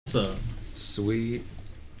So Sweet.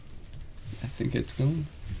 I think it's going.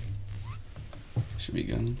 Should be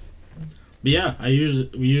going. but yeah, we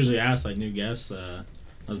usually ask like new guests. I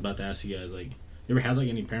was about to ask you guys, like, you ever had like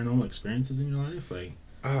any paranormal experiences in your life? Like,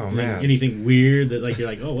 Oh like, man. anything weird that like you're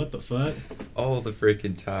like, oh, what the fuck? All the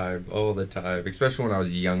freaking time. All the time. Especially when I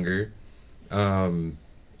was younger.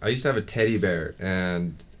 I used to have a teddy bear,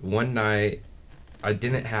 and one night I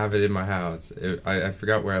didn't have it in my house. I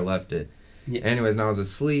forgot where I left it. Yeah. Anyways, and I was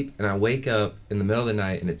asleep, and I wake up in the middle of the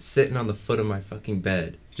night, and it's sitting on the foot of my fucking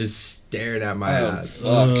bed, just staring at my ass.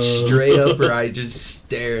 Fuck. Straight up right, just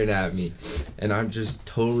staring at me. And I'm just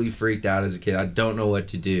totally freaked out as a kid. I don't know what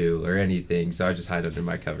to do or anything, so I just hide under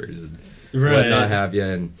my covers and whatnot have you.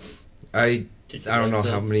 And I don't know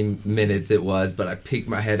how many minutes it was, but I peeked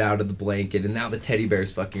my head out of the blanket, and now the teddy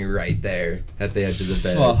bear's fucking right there at the edge of the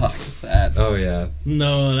bed. Fuck that. Oh, yeah.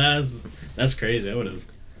 No, that's crazy. I would have.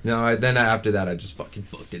 No, then after that, I just fucking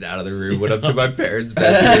booked it out of the room, went up to my parents'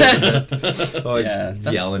 bedroom, Yeah,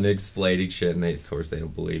 that's- yelling, explaining shit, and of course, they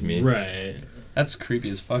don't believe me. Right. That's creepy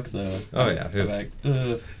as fuck, though. Oh, yeah. I'm like,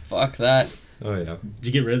 fuck that. Oh, yeah. Did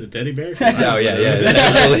you get rid of the teddy bear? Oh, yeah.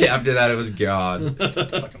 Definitely after that, it was gone.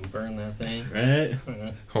 Fucking burn that thing. Right.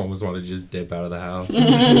 I almost want to just dip out of the house.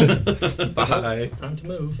 Bye. Time to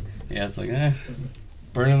move. Yeah, it's like,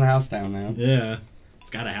 burning the house down now. Yeah. It's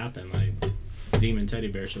gotta happen. Like, demon teddy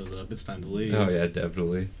bear shows up. It's time to leave. Oh, yeah,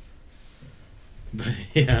 definitely. But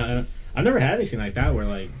yeah, I've never had anything like that where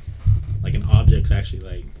like an object's actually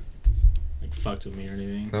like fucked with me or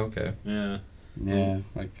anything. Okay. Yeah. Yeah,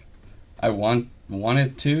 like, I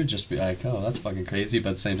wanted to just be like, oh, that's fucking crazy, but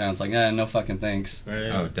at the same time, it's like, no fucking thanks. Right.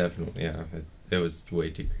 Oh, definitely, yeah. It was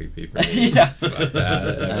way too creepy for me. Yeah. Fuck that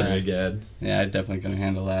ever again. Yeah, I definitely couldn't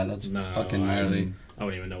handle that. That's No, fucking gnarly. I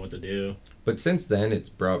wouldn't even know what to do. But since then, it's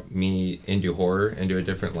brought me into horror, into a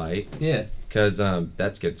different light. Yeah. Because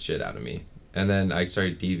that scared the shit out of me. And then I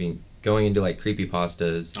started going into, like,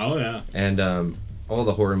 creepypastas. Oh yeah. And all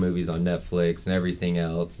the horror movies on Netflix and everything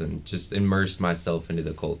else. And just immersed myself into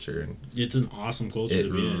the culture. And It's an awesome culture it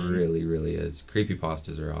to be in. really, really is.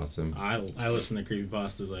 Creepypastas are awesome. I listen to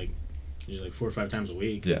creepypastas like usually like 4 or 5 times a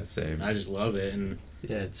week. Yeah, same. I just love it, and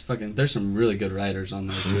Yeah, it's fucking, there's some really good writers on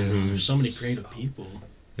there, too. Mhm. there's so many creative people.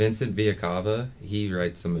 Vincent Villacava, he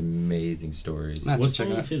writes some amazing stories. Nice. What's check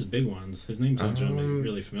some it of out. his big ones? His name's not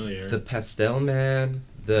really familiar. The Pastel Man,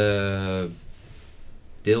 the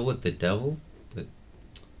Deal with the Devil.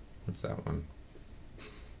 What's that one?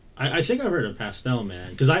 I think I've heard of Pastel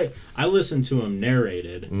Man because I listened to him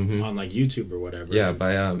narrated Mhm. on like YouTube or whatever. Yeah,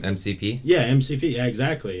 by MCP. Yeah, MCP. Yeah,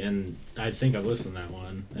 exactly. And I think I've listened to that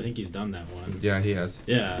one. I think he's done that one. Yeah, he has.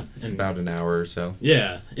 Yeah. It's and about an hour or so.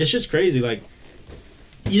 yeah, it's just crazy. Like,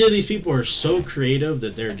 either these people are so creative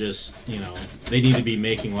that they're just, they need to be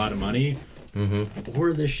making a lot of money, Mm-hmm.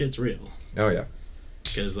 or this shit's real. Oh, yeah.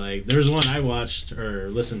 Because, like, there's one I watched or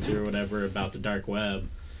listened to or whatever about the dark web.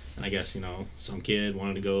 And I guess, some kid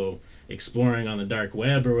wanted to go exploring on the dark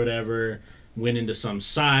web or whatever, went into some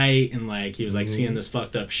site, and, like, he was, like, seeing this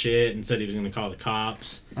fucked up shit and said he was going to call the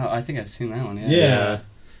cops. Oh, I think I've seen that one, yeah. Yeah.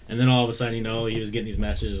 And then all of a sudden, he was getting these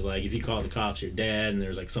messages like, if you call the cops, you're dead, and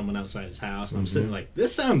there's, like, someone outside his house. And I'm sitting like,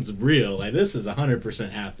 this sounds real. Like, this is 100%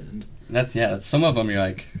 happened. That's some of them you're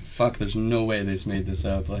like, fuck, there's no way they just made this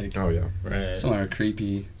up. Like, Oh, yeah. Right. some are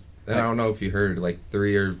creepy. And I don't know if you heard, like,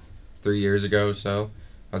 3 years ago or so,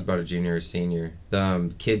 I was about a junior or senior.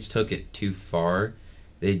 The kids took it too far.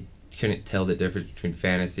 They couldn't tell the difference between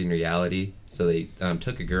fantasy and reality, so they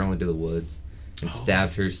took a girl into the woods and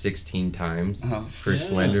stabbed her 16 times Oh, for yeah.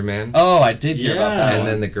 Slender Man. Oh, I did hear about Yeah. that And one.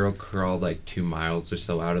 then the girl crawled like 2 miles or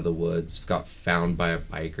so out of the woods, got found by a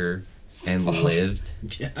biker, and Fuck. lived.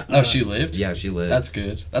 Yeah. Oh, she lived? Yeah, she lived. That's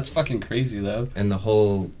good. That's fucking crazy, though. And the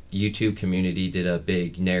whole YouTube community did a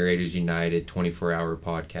big Narrators United 24-hour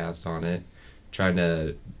podcast on it, trying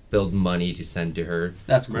to build money to send to her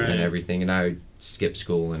That's cool. Right. and everything. And I skipped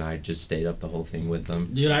school and I just stayed up the whole thing with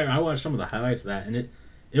them. Dude, I watched some of the highlights of that, and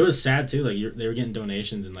it was sad too. Like, they were getting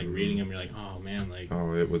donations and like reading them. You're like, oh man, like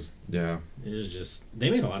Oh, it was, yeah. it was just,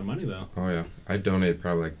 they made a lot of money though. Oh, yeah. I donated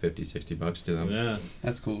probably like $50-$60 to them. Yeah,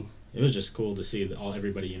 That's cool. it was just cool to see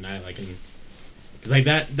everybody unite. Like, and because like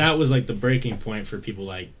that was like the breaking point for people.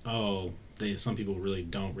 Like, oh, some people really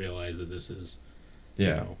don't realize that this is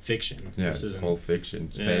Yeah. fiction. Yeah, This it's isn't- whole fiction.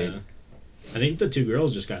 It's yeah. fake. I think the 2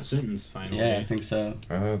 girls just got sentenced finally. Yeah, I think so.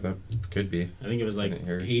 That could be. I think it was like didn't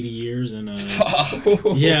hear. 80 years in. Fuck.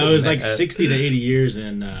 Yeah, it was like That- 60 to 80 years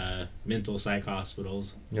in mental psych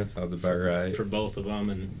hospitals That sounds about right. for both of them,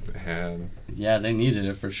 and Yeah, they needed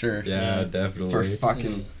it for sure. Yeah, Yeah. definitely. For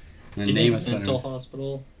fucking the Do you name think of center. mental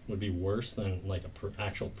hospital would be worse than like a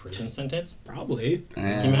actual prison sentence? Probably. Can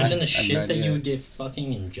you imagine the I have shit no that you idea. would get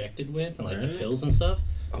fucking injected with, and like the Right. pills and stuff?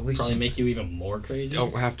 At least Probably you make you even more crazy.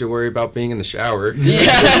 don't have to worry about being in the shower.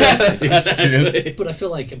 Yeah, that's true. But I feel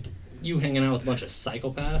like you hanging out with a bunch of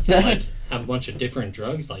psychopaths and like have a bunch of different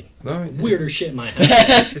drugs, like No, weirder shit might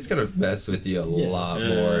happen. It's gonna mess with you a Yeah. lot Yeah.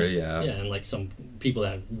 more. Yeah. Yeah, and like some people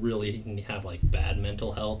that really have like bad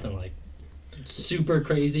mental health and like super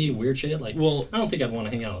crazy weird shit. Like, Well, I don't think I'd want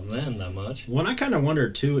to hang out with them that much. when I kind of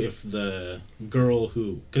wondered too if the girl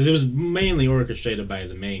who, because it was mainly orchestrated by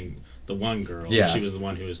the one girl. Yeah. She was the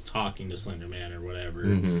one who was talking to Slender Man or whatever.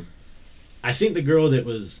 Mm-hmm. I think the girl that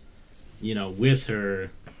was, with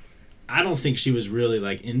her, I don't think she was really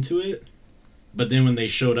like into it. But then when they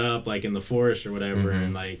showed up like in the forest or whatever, Mhm.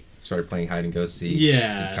 and like, Started playing hide and go seek.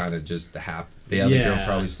 Yeah. It kind of just happened. The other girl Yeah.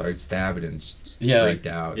 probably started stabbing and Yeah. freaked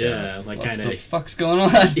out. yeah, like What kind the of fuck's going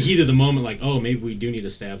on? heat of the moment, like, oh, maybe we do need to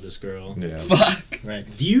stab this girl. Yeah. Fuck. Right.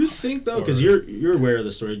 Do you think though, because Or- you're aware of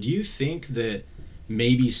the story, do you think that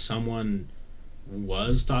maybe someone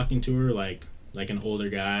was talking to her, like an older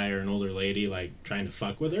guy or an older lady, like trying to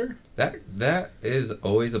fuck with her? That is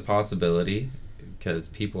always a possibility because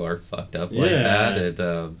people are fucked up like Yeah. that,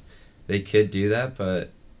 and they could do that.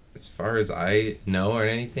 But as far as I know or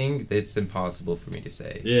anything, it's impossible for me to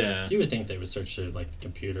say. Yeah. You would think they would search through like the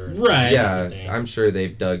computer. And Right. Yeah, everything. I'm sure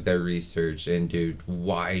they've dug their research into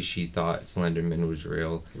why she thought Slenderman was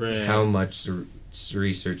real, Right. how much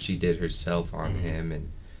research she did herself on Mhm. him, and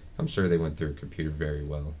I'm sure they went through a computer very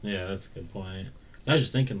well. Yeah, that's a good point. I was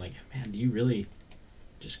just thinking, like, man, do you really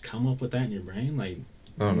just come up with that in your brain? Like,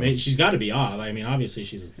 Oh, no. she's got to be off. I mean, obviously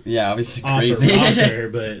she's Yeah, obviously off crazy. her rocker,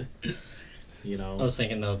 but I was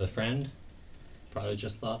thinking though, the friend probably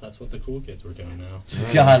just thought that's what the cool kids were doing now.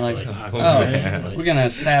 God, like, Like, oh, man. we're gonna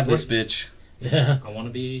stab this bitch. yeah. I want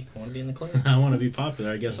to be in the club. I want to be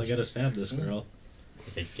popular. I guess I got to stab this girl.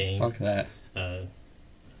 A gang Fuck that.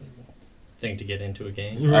 thing to get into a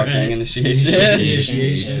gang. Oh, gang initiation.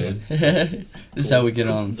 Initiation. This is how we get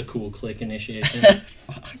on. The cool click initiation.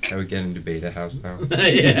 I would get into Beta House now.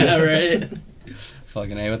 Yeah, right.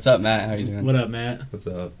 Fucking A. What's up, Matt? How you doing? What up, Matt? What's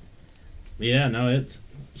up? Yeah, no, it's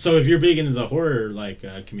so. If you're big into the horror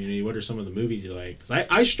community, what are some of the movies you like? Because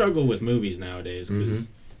I struggle with movies nowadays because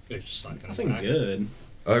They're just like nothing good.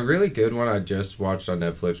 A really good one I just watched on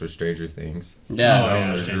Netflix was Stranger Things. Yeah. that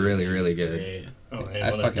one was Stranger really, Things really is good. great. Oh, I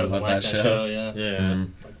anyone that fucking doesn't love like that that show. show, yeah. Yeah. Mhm.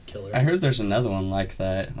 Like killer. I heard there's another one like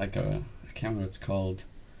that. I can't remember what it's called.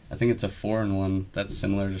 I think it's a foreign one that's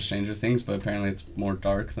similar to Stranger Things, but apparently it's more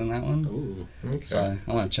dark than that one. Ooh. Okay. So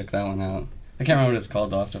I want to check that one out. I can't remember what it's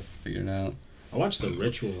called. I'll have to figure it out. I watched The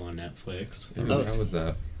Ritual on Netflix. How That was- was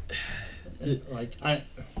that? Like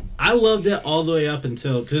I loved it all the way up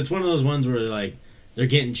until because it's one of those ones where like they're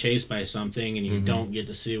getting chased by something and you Mhm. don't get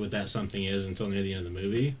to see what that something is until near the end of the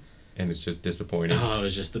movie. And it's just disappointing. Oh, it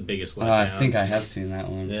was just the biggest letdown. I think I have seen that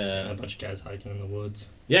one. Yeah, a bunch of guys hiking in the woods.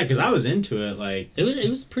 yeah, because I was into it. Like, It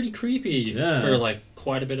was pretty creepy Yeah. for like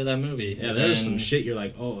quite a bit of that movie. yeah, And there was some then- shit you're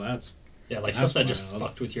like, oh, that's Yeah, like That's stuff that just wild.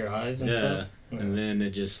 fucked with your eyes and yeah. stuff. And then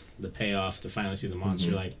it just the payoff to finally see the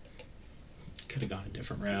monster. Mhm. Like, could have gone a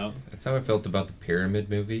different route. That's how I felt about the Pyramid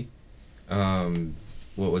movie.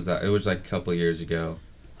 What was that? It was like a couple years ago.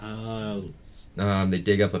 They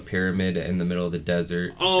dig up a pyramid in the middle of the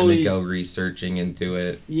desert, Oh, and they yeah. go researching into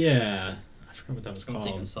it. Yeah, I forgot what that was I don't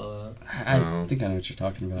think I called. saw that. I Oh. think I know what you're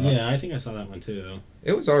talking about. Yeah, I think I saw that one too.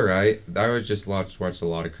 It was all right. I was just watched a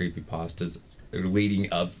lot of creepy pastas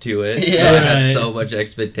leading up to it. Yeah. So I had Right. so much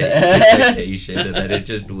expectation, and then it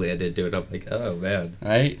just led into it. I'm like, oh man,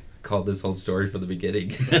 Right? called this whole story from the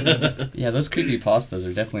beginning. Yeah, those creepy pastas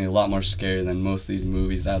are definitely a lot more scary than most of these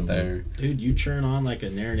movies out Mhm. there. Dude, you turn on like a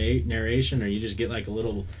narration, or you just get like a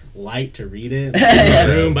little light to read it Yeah. in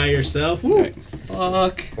the room by yourself. Woo. Right.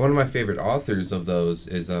 Fuck. One of my favorite authors of those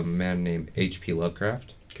is a man named H.P.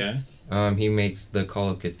 Lovecraft. Okay. He makes the Call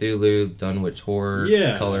of Cthulhu, Dunwich Horror,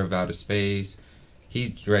 Yeah. Color of Outer Space.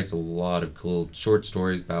 He writes a lot of cool short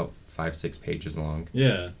stories, about 5-6 pages long,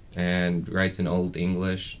 Yeah. and writes in Old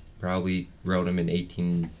English. Probably wrote them in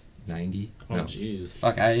 1890. Oh, No. jeez.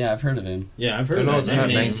 Fuck, yeah, I've heard of him. Yeah, I've I heard don't know, of it's that about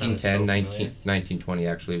name. name sounds 1910, so familiar. 1920,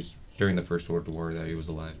 actually. It was during the First World War that he was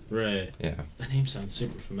alive. Right. Yeah. That name sounds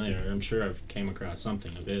super familiar. I'm sure I've came across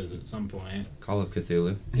something of his at some point. Call of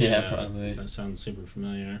Cthulhu. Yeah, probably. That sounds super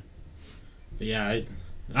familiar. But yeah,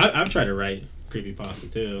 I've tried to write creepypasta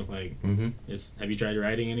too. Like, Mm-hmm. have you tried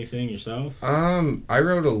writing anything yourself? I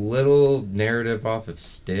wrote a little narrative off of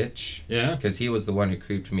Stitch. Yeah. Because he was the one who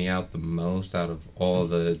creeped me out the most out of all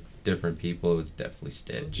the different people. It was definitely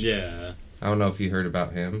Stitch. Yeah. I don't know if you heard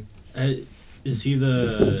about him. Is he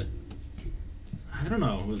the? I don't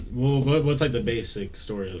know. What's like the basic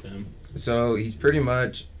story of him? So he's pretty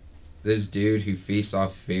much this dude who feasts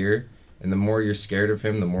off fear, and the more you're scared of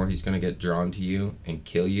him, the more he's gonna get drawn to you and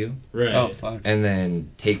kill you. Right. Oh fuck. And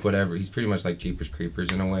then take whatever. He's pretty much like Jeepers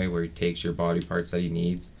Creepers in a way, where he takes your body parts that he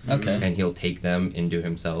needs, Okay. and he'll take them into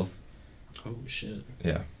himself. Oh shit.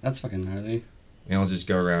 Yeah. That's fucking gnarly. And he'll just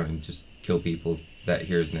go around and just kill people that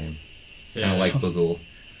hear his name. Yeah. Kind of like Bughuul.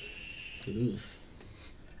 Oof.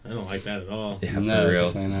 I don't like that at all. Yeah, No, for real.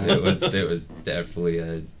 definitely not. It was definitely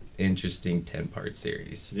a interesting 10-part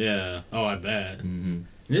series. Yeah. Oh, I bet. Mm-hmm.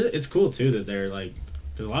 It's cool too that they're like,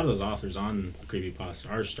 because a lot of those authors on Creepypasta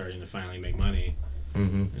are starting to finally make money,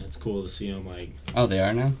 Mm-hmm. and it's cool to see them like, Oh, they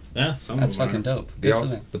are now? yeah, some That's of them fucking are. dope. Good for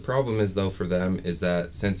them. The problem is though for them is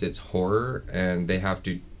that since it's horror and they have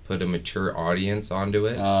to put a mature audience onto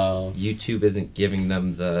it, Oh, YouTube isn't giving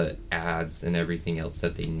them the ads and everything else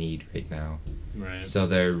that they need right now. Right. So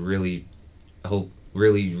they're really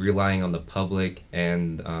relying on the public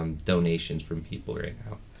and donations from people right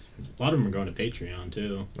now. A lot of them are going to Patreon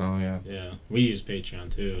too. Oh yeah. Yeah, we use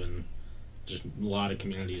Patreon too, and just a lot of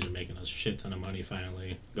communities are making a shit ton of money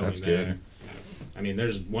finally going That's there. good. I mean,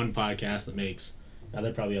 there's one podcast that makes, now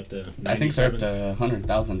they're probably up to 97. I think they're up to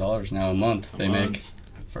 $100,000 now a month they month. make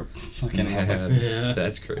for fucking. I was like, Yeah.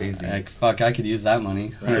 That's crazy. fuck, I could use that money.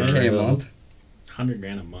 100K a Right. month.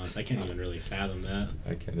 $100,000 a month. I can't even really fathom that.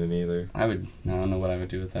 I couldn't either. I don't know what I would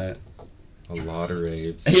do with that. A lot of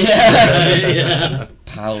raves. Yeah. Yeah.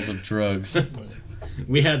 Piles of drugs.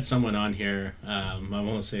 We had someone on here. I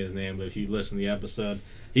won't say his name, but if you listen to the episode,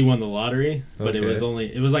 he won the lottery, but it was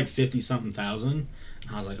like 50-something thousand.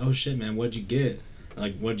 And I was like, oh shit, man, what'd you get?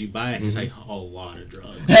 Like, what'd you buy? And he's like, a lot of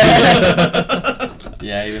drugs.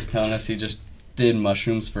 Yeah, he was telling us he just did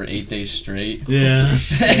mushrooms for 8 days straight. Yeah.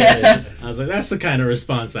 I was like, that's the kind of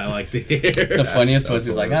response I like to hear. The funniest was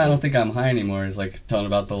that's he's like, I don't think I'm high anymore. He's like telling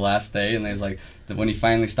about the last day, and he's like, when he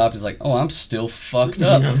finally stopped, he's like, oh, I'm still fucked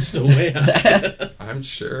up. I'm still way out. I'm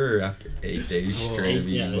sure after 8 days straight of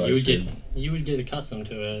Yeah, eating you would get accustomed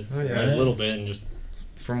to it Oh, yeah. a little bit and just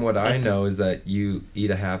From what I know is that you eat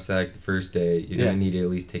a half sack the first day, you're Yeah. gonna need to at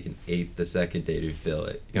least take an eighth the second day to fill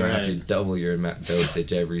it. You're gonna have to Right. double your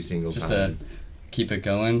dosage every single Just time. to keep it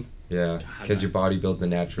going. Yeah, God, because your body builds a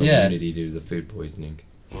natural Yeah. immunity due to the food poisoning.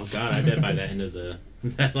 Well, God, I bet by the end of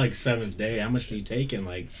that like 7th day, how much are you taking?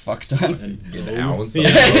 Like Fuck done. An ounce of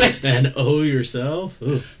Yeah, those. and owe yourself.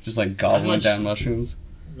 Ooh. Just like gobbling much- down mushrooms.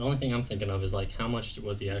 the only thing I'm thinking of is like how much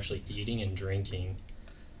was he actually eating and drinking?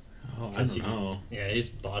 Oh, I Cause don't know. Yeah, his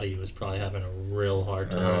body was probably having a real hard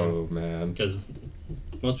time Oh man. because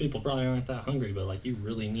most people probably aren't that hungry, but like you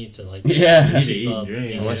really need to like Yeah. You need to keep eat up. and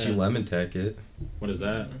drink. Yeah. Unless you lemon tech it. What is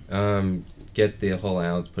that? Get the whole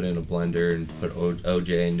ounce, put it in a blender, and put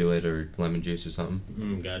OJ into it or lemon juice or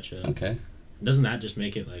something. Gotcha. Okay. Doesn't that just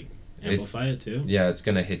make it like amplify it too? Yeah, it's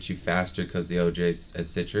gonna hit you faster because the OJ is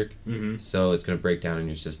citric, Mm-hmm. so it's gonna break down in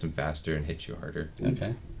your system faster and hit you harder.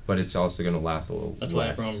 Okay. But it's also gonna last a little. That's why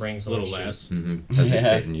less. everyone brings A little orange less. juice. Because it's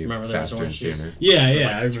Yeah. hitting you Remember those faster and orange juice? sooner. Yeah, It was yeah,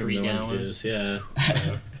 like I remember 3 the orange gallons. juice.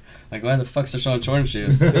 Yeah. Like, why the fuck's there so much orange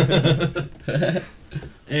juice?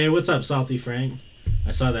 Hey, what's up, Salty Frank?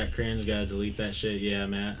 I saw that cringe. Gotta delete that shit. Yeah,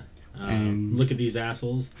 Matt. Look at these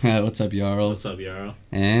assholes. What's up, Jarl? What's up, Yarl?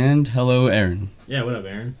 And hello, Aaron. Yeah, what up,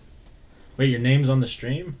 Aaron? Wait, your name's on the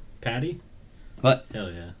stream? Patty? What? Hell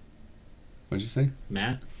yeah. What'd you say?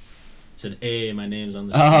 Matt? Said, hey, my name's on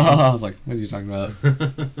the Oh, stream. I was like, what are you talking about?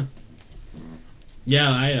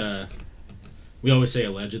 Yeah, we always say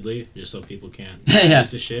allegedly, just so people can't Yeah. use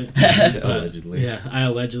the shit. Allegedly. Yeah, I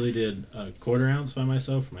allegedly did a 1/4 ounce by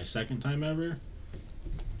myself for my second time ever.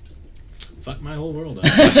 Fuck my whole world up.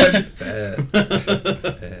 Bad.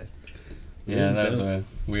 Bad. Yeah, that was dope.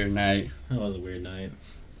 a weird night. That was a weird night.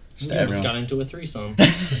 Just You almost everyone. got into a threesome.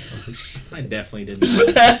 I definitely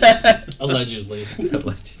didn't. Allegedly.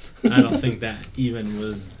 I don't think that even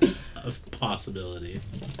was a possibility.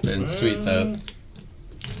 Been sweet though.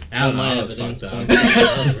 I don't know, my I was evidence fucked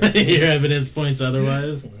up. points Your evidence points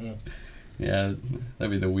otherwise. Yeah. Yeah, that'd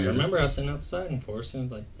be the I weirdest. remember I was sitting outside and Forrest was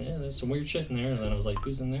like, yeah, there's some weird shit in there. And then I was like,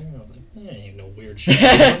 who's in there? And I was like, there ain't no weird shit.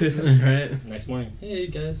 Right? Next morning, hey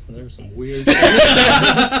guys, there was some weird shit.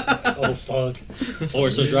 Oh fuck.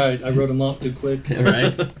 Forrest was right. I wrote him off too quick.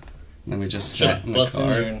 Right? Then we just sat in the Bust in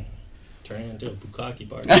there car. and turn it into a bukkake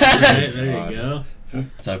bar. Right, there you go.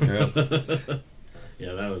 What's up, girl?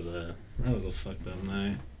 Yeah, that was a fucked up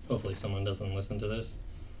night. Hopefully someone doesn't listen to this.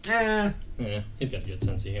 Ah, Yeah, he's got a good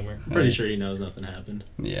sense of humor. pretty sure he knows nothing happened.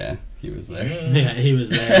 Yeah, he was there. Yeah, he was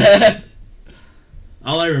there.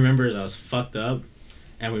 All I remember is I was fucked up,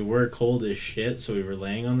 and we were cold as shit, so we were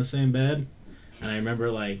laying on the same bed. and I remember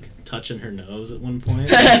like touching her nose at one point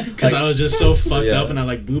because I was just so fucked up, and I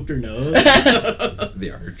like booped her nose.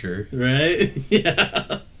 The Archer. Right?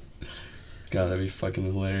 Yeah. God, that'd be fucking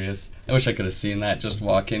hilarious. I wish I could have seen that. Just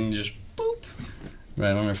walk in, just boop,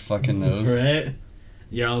 right on her fucking nose. Right?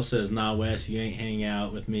 Jarl says, "Nah, Wes, you ain't hanging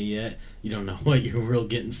out with me yet. You don't know what your real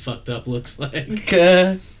getting fucked up looks like."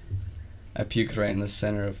 I puked right in the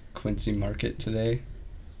center of Quincy Market today.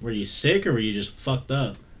 Were you sick or were you just fucked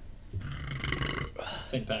up?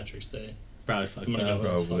 St. Patrick's Day. Probably fucked I'm gonna up.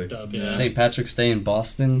 go Probably. fucked up. Yeah. St. Patrick's Day in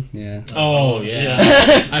Boston. Yeah. Oh, yeah.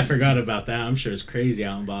 Yeah. I forgot about that. I'm sure it's crazy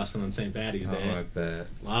out in Boston on St. Patty's Oh, Day. I bet.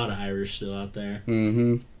 A lot of Irish still out there.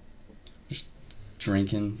 Mm-hmm. Just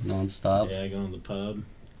drinking nonstop. Yeah, going to the pub.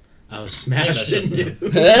 I was Yeah, smashed that's in just- you.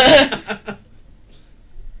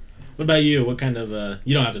 What about you? What kind of,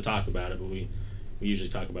 you don't have to talk about it, but we usually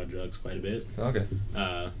talk about drugs quite a bit. Okay.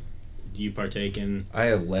 Do you partake in... I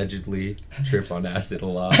allegedly trip on acid a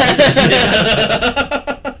lot.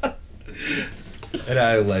 And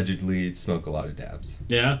I allegedly smoke a lot of dabs.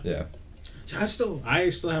 Yeah? Yeah. See, I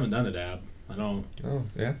still haven't done a dab. I don't... Oh,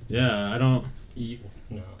 yeah? Yeah, I don't...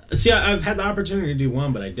 No. See, I've had the opportunity to do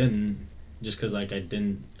one, but I didn't. Just because, like, I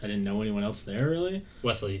didn't know anyone else there, really.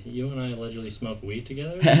 Wesley, you and I allegedly smoke weed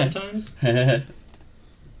together sometimes.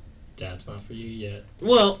 Dab's not for you yet.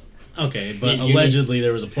 Well, okay, but You allegedly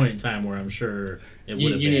there was a point in time where I'm sure it would You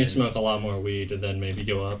have been. need to smoke a lot more weed and then maybe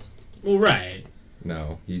go up. Well, right.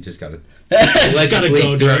 No, you just gotta Just gotta allegedly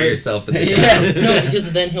go throw do it. yourself in the Yeah. dab. No,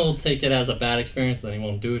 because then he'll take it as a bad experience and then he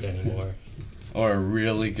won't do it anymore. Or a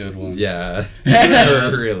really good one. Yeah.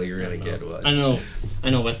 A really, really good one. I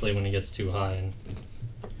know Wesley when he gets too high and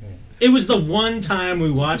It was the one time we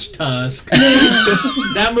watched Tusk.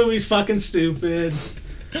 That movie's fucking stupid.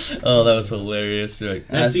 Oh, that was hilarious. You're like,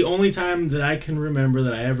 That's the only time that I can remember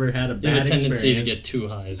that I ever had a you bad have a tendency experience. to get too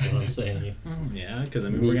high is what I'm saying. Oh, yeah, because I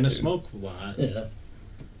mean Me we're gonna too. smoke a lot. Yeah.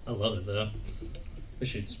 I love it though.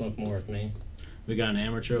 Wish you'd smoke more with me. We got an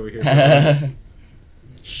amateur over here. Fellas.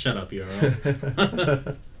 Shut up, Euro.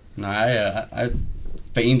 No, I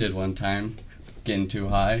fainted one time, getting too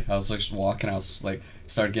high. I was like just walking. I was like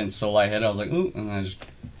started getting so lightheaded. I was like, ooh, and then I just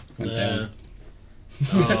went down.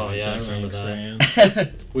 Oh yeah, I remember that.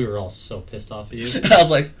 Experience. We were all so pissed off at you. I was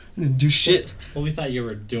like, I didn't do shit. Well, we thought you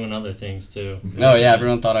were doing other things too. Oh yeah,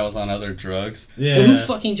 everyone thought I was on other drugs. Yeah. Well, who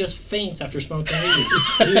fucking just faints after smoking weed?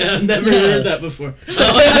 Yeah, I've never heard that before.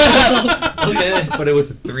 Okay. But it was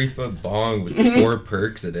a 3-foot bong with 4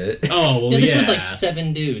 perks in it. Oh, well, Yeah, this yeah. was like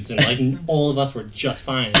 7 dudes, and like all of us were just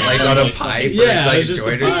fine. Like on a pipe. Yeah, It's like it was just a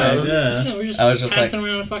joint or pipe, something. yeah. Yeah, we were just, I was just passing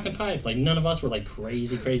around a fucking pipe. Like none of us were like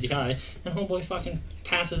crazy high, and homeboy fucking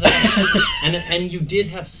passes out. and you did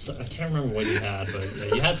have I can't remember what you had, but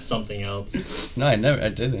yeah, you had something else, No, I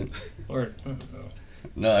didn't. or I don't know.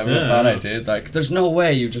 No, everyone Yeah. thought I did. Like, there's no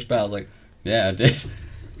way you just. I was like, yeah, I did.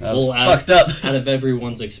 I was Well, fucked up. Out of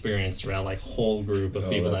everyone's experience throughout like whole group of Oh,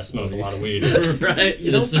 people that that's smoke funny. a lot of weed, Right?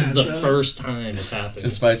 You this don't is the pass out. first time it's happened.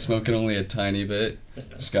 Just by smoking only a tiny bit.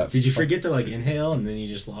 Just got. Did you fuck- forget to like inhale and then you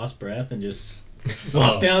just lost breath and just Oh.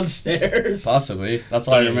 walk downstairs? Possibly. That's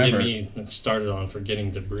all I Don't even remember. get me started on forgetting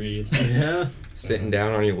to breathe. Yeah, Sitting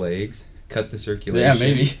down on your legs, cut the circulation. Yeah,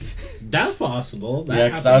 maybe. that's possible. That Yeah,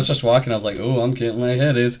 because I was happens. just walking. I was like, oh, I'm getting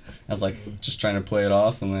lightheaded. I was like, just trying to play it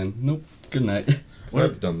off, and then, nope, good night. 'Cause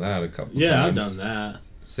I've done that a couple Yeah, I've times. done that.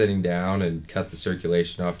 Sitting down and cut the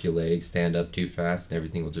circulation off your legs, stand up too fast, and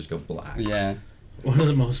everything will just go black. Yeah. One of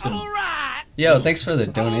the most. Yo, thanks for the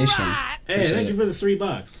donation. Hey, Appreciate thank you it. for the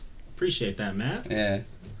 $3. Appreciate that, Matt. Yeah.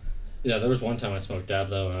 Yeah, there was one time I smoked dab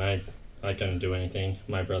though, and I couldn't do anything.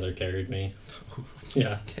 My brother carried me.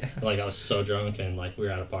 Yeah, like I was so drunk, and like we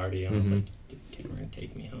were at a party, and I was like, "Dude, Cameron,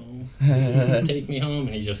 take me home, take me home,"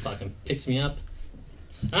 and he just fucking picks me up.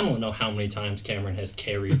 I don't know how many times Cameron has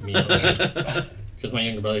carried me home because my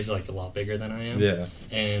younger brother's like a lot bigger than I am. Yeah.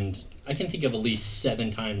 And I can think of at least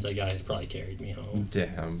 7 times that guy has probably carried me home.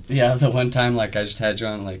 Damn. Yeah, the one time, like, I just had you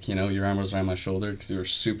on, like, you know, your arm was around my shoulder because you were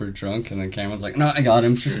super drunk, and then Cameron's like, no, I got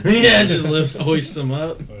him. Yeah, just hoists them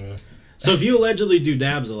up. Uh, So if you allegedly do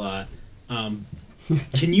dabs a lot,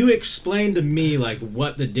 can you explain to me like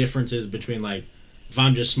what the difference is between like if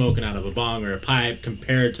I'm just smoking out of a bong or a pipe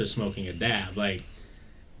compared to smoking a dab? Like,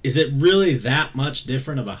 is it really that much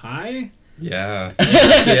different of a high? Yeah.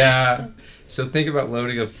 Yeah. So think about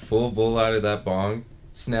loading a full bowl out of that bong,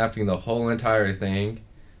 snapping the whole entire thing,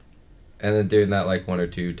 and then doing that like 1 or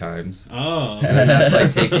 2 times. Oh, And then that's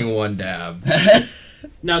like taking 1 dab.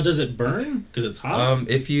 now does it burn because it's hot?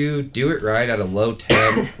 If you do it right at a low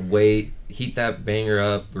temp, wait, heat that banger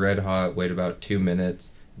up red hot, wait about 2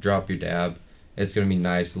 minutes, drop your dab. It's gonna be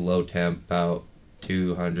nice, low temp, about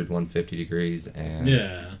 200, 150 degrees and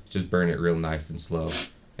Yeah. just burn it real nice and slow.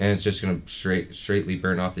 And it's just going to straightly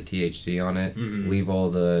burn off the THC on it, leave all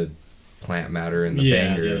the plant matter and the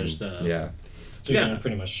banger. The other and, stuff. Yeah. So Yeah.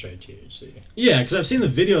 pretty much straight THC. Yeah, because I've seen the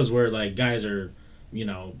videos where, like, guys are,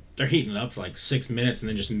 they're heating it up for, like, 6 minutes and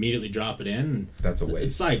then just immediately drop it in. And That's a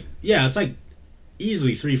waste. it's like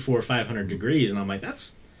easily 300, 400, 500 degrees. And I'm like, that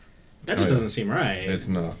just doesn't seem right. It's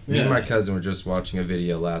not. Me Yeah. and my cousin were just watching a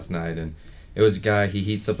video last night, and it was a guy, he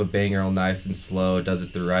heats up a banger all nice and slow, does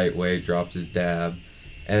it the right way, drops his dab,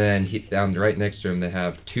 and then down right next to him they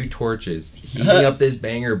have 2 torches heating up this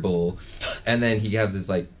banger bowl, and then he has this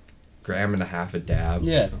like 1.5 grams of dab,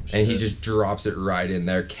 Yeah. and he just drops it right in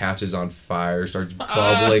there, catches on fire, starts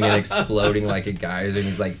bubbling and exploding like a geyser, and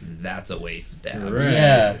he's like, that's a waste of dab. Right.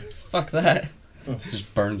 Yeah. Fuck that.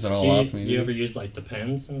 Just burns it all off. Do you ever use like the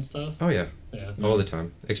pens and stuff? Oh yeah, Yeah. all the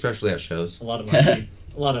time, especially at shows. A lot of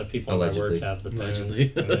people at my Allegedly. work have the pens,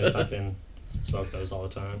 Allegedly. and they fucking smoke those all the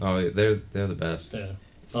time. Oh, yeah, they're the best. Yeah.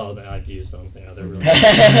 Oh, I've used them. Yeah, they're really.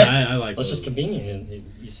 I like Well, it's those. just convenient.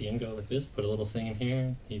 You see him go like this, put a little thing in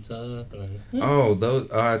here, heats up, and then. Oh, those.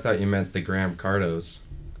 Oh, I thought you meant the Graham Cardos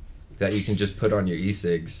that you can just put on your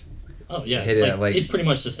e-cigs. Oh yeah, Hit it's, it like, it's pretty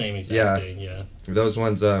much the same exact Yeah. thing. Yeah. Those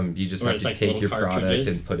ones, you just Or have it's to like take little your product cartridges.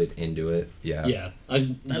 and put it into it. Yeah. Yeah.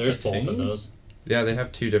 There's a both of thing? those. Yeah, they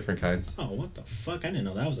have 2 different kinds. Oh, what the fuck? I didn't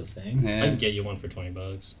know that was a thing. I Yeah. can get you one for $20.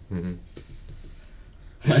 Mm-hmm.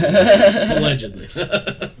 Allegedly.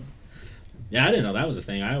 Yeah, I didn't know that was a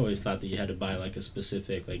thing. I always thought that you had to buy like a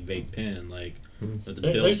specific like vape pen, like that's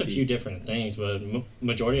built There's a to- few different things, but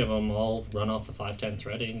majority of them all run off the 510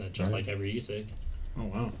 threading, that just Right. like every e-cig. Oh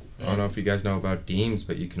wow, I don't know if you guys know about Deems,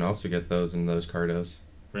 but you can also get those in those Cardos.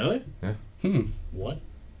 really? Hmm. What?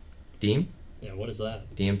 Deem? Yeah, what is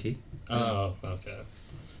that? DMT? Oh, okay.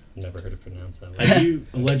 Never heard it pronounced that way. Have you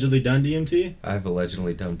allegedly done DMT? I've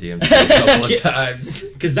allegedly done DMT a couple of times.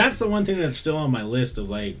 Because that's the one thing that's still on my list of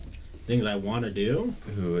like things I want to do.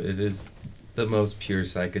 Ooh, it is the most pure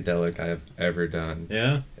psychedelic I have ever done.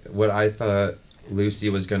 Yeah. What I thought Lucy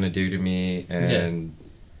was going to do to me and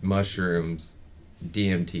mushrooms,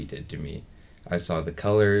 DMT did to me. I saw the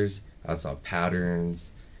colors, I saw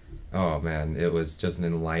patterns. Oh man, it was just an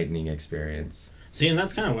enlightening experience. See, and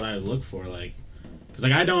that's kind of what I look for, like, because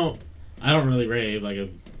like I don't really rave, like,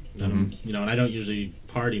 and I don't usually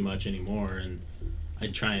party much anymore, and I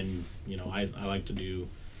try and I like to do,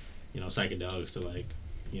 psychedelics to like,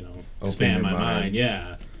 Open expand your my mind. mind.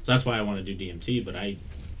 Yeah, so that's why I want to do DMT, but I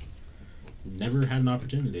never had an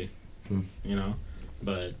opportunity,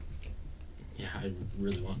 but yeah, I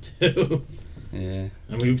really want to. Yeah.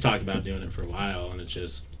 And we've talked about doing it for a while, and it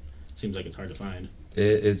just seems like it's hard to find.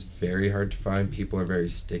 It is very hard to find. People are very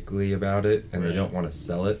stickly about it, and they Right. don't want to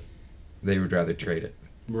sell it. They would rather trade it,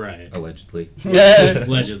 Right. allegedly.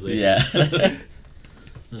 Allegedly. Yeah.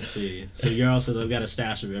 Let's see. So Jarl says, I've got a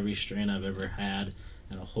stash of every strain I've ever had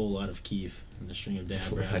and a whole lot of keef and the string of dab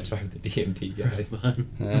So I wraps. drive the DMT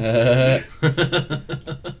guy.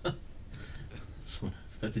 So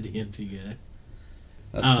about the DMT guy.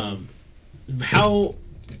 That's cool. How,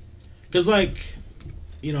 because like,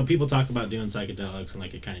 people talk about doing psychedelics and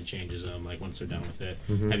like it kind of changes them like once they're done with it.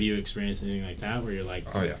 Mhm. Have you experienced anything like that where you're like,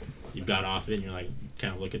 Oh yeah. you got off it and you're like,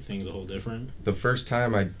 kind of look at things a whole different? The first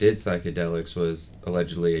time I did psychedelics was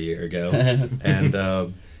allegedly a year ago,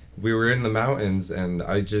 and we were in the mountains, and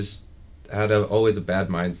I just had always a bad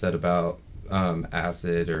mindset about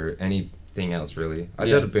acid or anything else really. I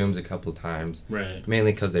Yeah. did a booms a couple times, Right.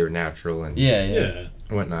 mainly because they were natural and Yeah. Yeah.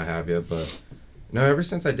 whatnot have you. But no, ever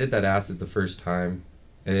since I did that acid the first time,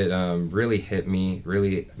 it really hit me,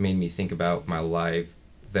 really made me think about my life,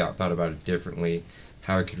 thought about it differently,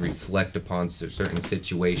 how I could reflect upon certain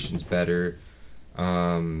situations better.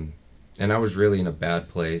 And I was really in a bad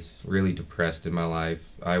place, really depressed in my life.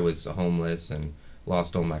 I was homeless and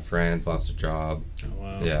lost all my friends, lost a job. Oh,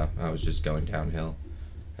 wow. Yeah, I was just going downhill.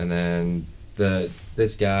 And then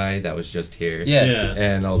this guy that was just here, Yeah. Yeah.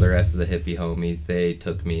 and all the rest of the hippie homies, they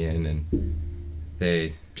took me in and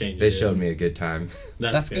they Changed they it. showed me a good time.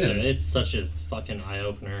 That's Yeah, good. it's such a fucking eye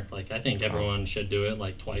opener. Like I think everyone should do it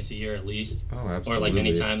like twice a year at least, Oh, or absolutely. like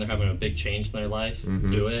anytime they're having a big change in their life,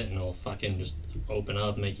 Mhm. do it, and it'll fucking just open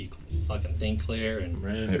up, make you fucking think clear, and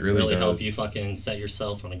Right. It really really help does. you fucking set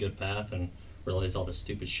yourself on a good path and realize all the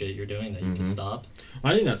stupid shit you're doing that you can Mhm. stop.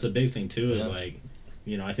 Well, I think that's the big thing too. Is Yeah. like,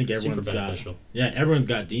 I think Super everyone's got beneficial. everyone's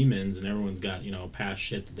got demons and everyone's got past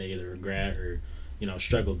shit that they either regret or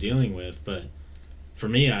struggle dealing with. But for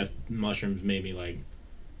me, mushrooms made me like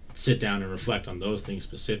sit down and reflect on those things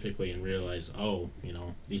specifically and realize, oh, you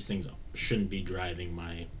know, these things shouldn't be driving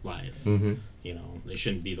my life. Mm-hmm. You know, they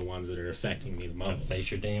shouldn't be the ones that are affecting me the most.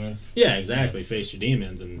 Face your demons. Yeah, exactly. Face your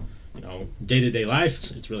demons. And, you know, day-to-day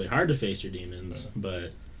life, it's really hard to face your demons,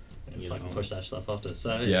 but... You fucking push that stuff off to the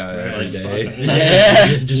side. Yeah, every day.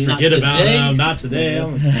 Just Not forget about today. them. Not today.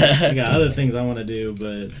 I got other things I want to do,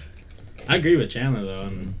 but I agree with Chandler, though,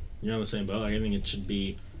 and you're on the same boat. Like, I think it should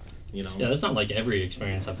be, you know... Yeah, that's not like every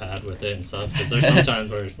experience I've had with it and stuff, because there's some times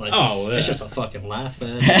where, like, it's just a fucking laugh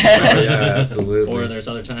fest. Oh, yeah, absolutely. Or there's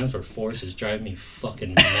other times where force is driving me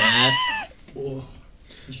fucking mad. Oh,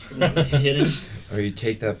 just hit him. Or you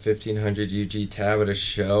take that 1500 UG tab at a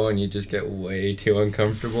show and you just get way too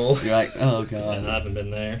uncomfortable. You're like, oh And I god. haven't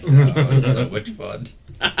been there. Oh, it's so much fun.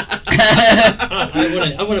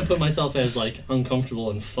 I wouldn't put myself as like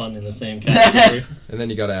uncomfortable and fun in the same category. And then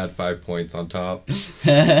you gotta add 5 points on top.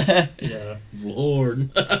 Yeah, Lord.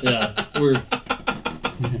 yeah, we're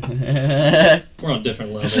on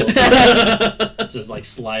different levels. This is like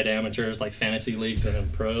slide amateurs, like fantasy leagues, and then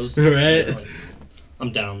pros. Right. Like,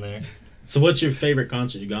 I'm down there. So what's your favorite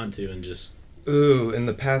concert you've gone to and just... Ooh, in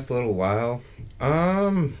the past little while,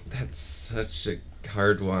 that's such a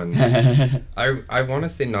hard one. I want to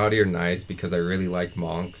say Naughty or Nice because I really like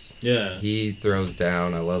Monks. Yeah. He throws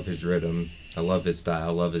down. I love his rhythm. I love his style.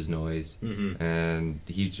 I love his noise. Mm-hmm. And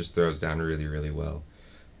he just throws down really, really well.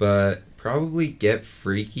 But probably Get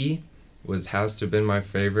Freaky has to have been my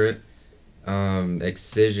favorite.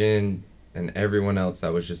 Excision and everyone else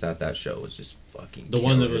that was just at that show was just fucking The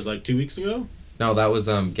one that killer. was like 2 weeks ago? No, that was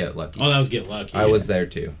Get Lucky. Oh, that was Get Lucky. I was there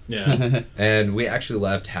too. Yeah. And we actually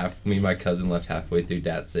me and my cousin left halfway through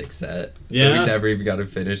Dad's Six set. So Yeah? we never even got to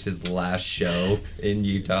finish his last show in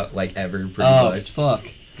Utah, like ever, pretty Oh much. fuck.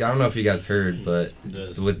 I don't know if you guys heard, but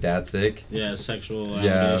Just- with Dad Sick. Yeah, sexual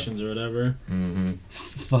Yeah. allegations or whatever. Mm-hmm.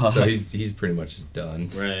 Fuck. So he's pretty much just done.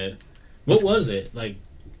 Right. What was it? Like,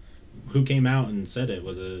 who came out and said it?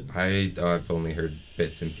 Was it... I've only heard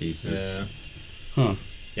bits and pieces. Yeah. Huh.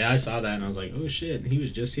 Yeah, I saw that and I was like, oh shit, he was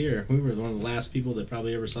just here. We were one of the last people that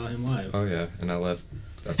probably ever saw him live. Oh yeah, and I left.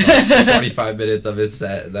 I saw 25 minutes of his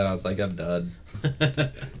set, and then I was like, I'm done.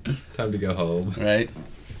 Time to go home. Right.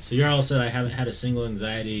 So you're all said I haven't had a single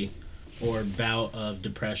anxiety or bout of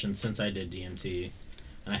depression since I did DMT.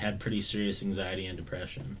 And I had pretty serious anxiety and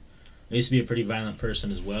depression. I used to be a pretty violent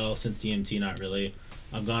person as well. Since DMT, not really.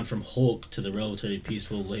 I've gone from Hulk to the relatively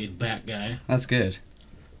peaceful, laid-back guy. That's good.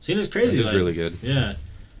 See, it's crazy. It was like, really good. Yeah.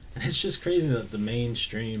 And it's just crazy that the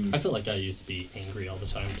mainstream... I feel like I used to be angry all the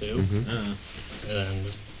time too. Mm-hmm.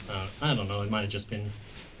 And I don't know, it might have just been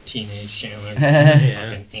teenage Chandler. Yeah.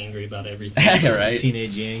 Fucking angry about everything. Right.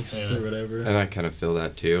 Teenage Yanks Yeah. or whatever. And I kind of feel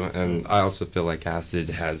that too. And I also feel like acid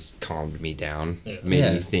has calmed me down, Yeah. made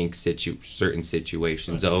Yeah. me think certain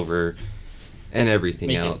situations over, and everything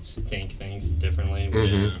Make else. you think things differently, which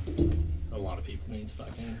is Mhm. a lot of people need to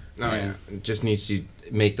fucking. Oh yeah, it just needs to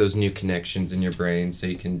make those new connections in your brain so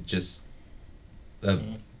you can just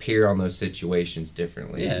appear on those situations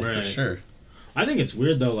differently. Yeah, Right. for sure. I think it's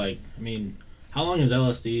weird though, like, I mean, how long has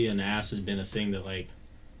LSD and acid been a thing that, like,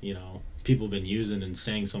 you know, people have been using and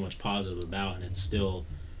saying so much positive about, and it's still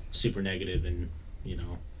super negative and, you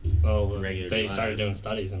know, Well, Regular they life. started doing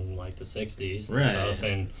studies in like the 60s and Right. stuff,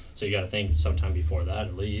 and so you got to think sometime before that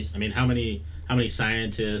at least. I mean, how many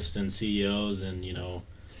scientists and CEOs and, you know,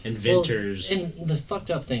 inventors... Well, and the fucked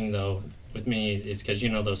up thing though with me is because you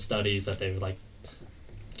know those studies that they would like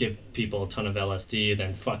give people a ton of LSD,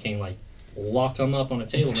 then fucking like lock them up on a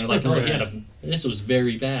table, and they're like, "Oh, this was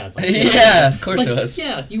very bad." Like, you know, Yeah, of course like, it was.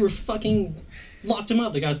 Yeah, you were fucking locked him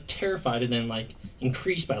up. The guy was terrified, and then like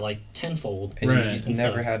increased by like tenfold. And Right. he's And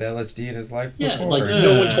never so- had LSD in his life Yeah, before. like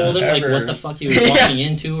no one told him like Ever. what the fuck he was walking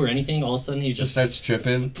into or anything. All of a sudden, he Just just starts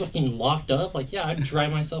tripping. fucking locked up. Like, yeah, I'd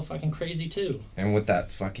drive myself fucking crazy too. And with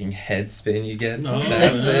that fucking head spin you get, Oh,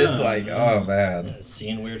 that's it. yeah. Like, oh man. Yeah,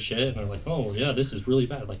 seeing weird shit, and they're like, "Oh yeah, this is really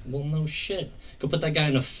bad." Like, well, no shit. Go put that guy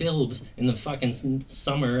in the fields in the fucking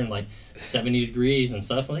summer and like 70 degrees and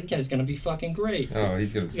stuff. Like, that guy's gonna be fucking great. Oh,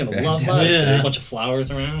 he's gonna. He's gonna be love fantastic. life. Yeah. A bunch of flowers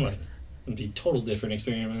around, like, it'd be a total different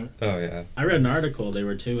experiment. Oh yeah. I read an article. They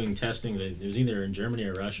were doing testing. It was either in Germany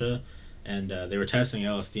or Russia, and they were testing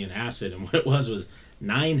LSD and acid. And what it was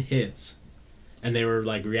 9 hits, and they were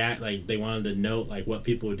like they wanted to note like what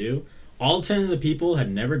people would do. All 10 of the people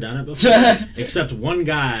had never done it before, except one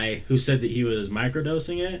guy who said that he was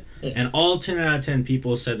microdosing it, Yeah. and all 10 out of 10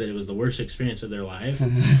 people said that it was the worst experience of their life.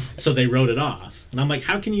 So they wrote it off. And I'm like,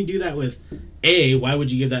 how can you do that with A? Why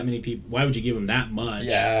would you give that many people? Why would you give them that much?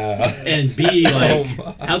 Yeah. And B, like,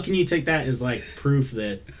 Oh, my. how can you take that as like proof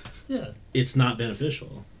that Yeah. it's not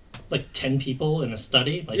beneficial? like 10 people in a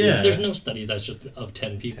study. Like, Yeah. there's no study that's just of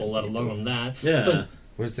 10 people, let alone that. Yeah. But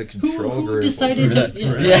Where's the control who group? decided to...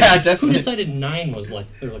 Yeah, Right. Yeah, definitely. Who decided 9 was like...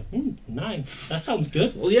 They're like, 9. That sounds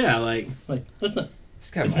good. Well, yeah, like... Like, that's not...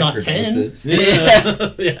 It's got It's not microdoses.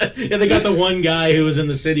 Yeah. They got the one guy who was in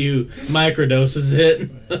the city who microdoses it.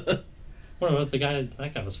 What about that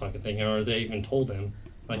guy was fucking thinking, or they even told him,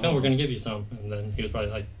 like, oh, we're gonna give you some, and then he was probably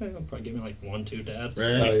like, I'll probably give me like 1, 2 dabs.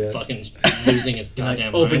 Right. Like, Oh, yeah. fucking losing his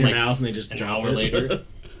goddamn Open mind, your like, mouth and they just an drop hour it. later.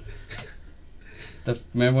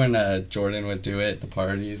 Remember when Jordan would do it at the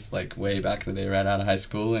parties, like way back in the day, right out of high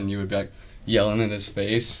school, and you would be like yelling in his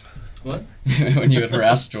face? What? When you would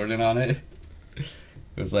harass Jordan on it?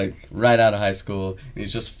 It was like right out of high school, and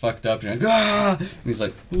he's just fucked up, and you're like, ah! And he's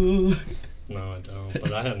like, ooh. No, I don't.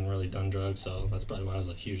 But I hadn't really done drugs, so that's probably why I was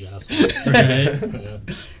a huge asshole. Right. Yeah.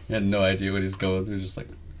 He had no idea what he's going through, just like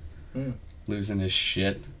Yeah. losing his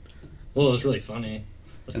shit. Well, it was really funny.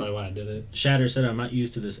 That's probably why I did it. Shatter said, I'm not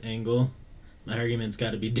used to this angle. My argument's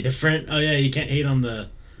got to be different. Oh, yeah, you can't hate on the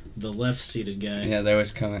left-seated guy. Yeah, they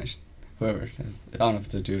always come at whoever. I don't know if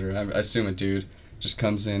it's a dude or I assume a dude just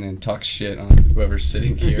comes in and talks shit on whoever's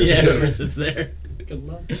sitting here. Yeah, whoever sits there. Good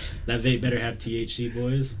luck. That vape better have THC,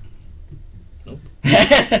 boys. Nope.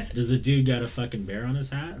 Does the dude got a fucking bear on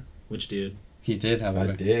his hat? Which dude? He did have a I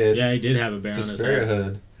bear. did. Yeah, he did have a bear It's on a his spirit hat.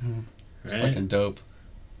 hood. It's Right? fucking dope.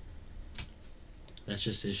 That's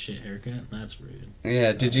just his shit haircut? That's rude.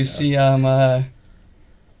 Yeah, did Oh, you yeah.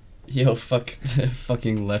 see yo, fuck the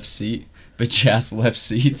fucking left seat. Bitch ass left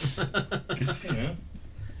seats. Yeah.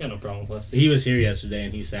 Got no problem with left seats. He was here yesterday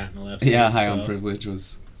and he sat in the left seat. Yeah, high on so- privilege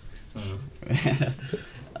was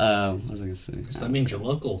Uh, what was I gonna say? so that means you're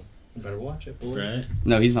local. You better watch it, boy. Right?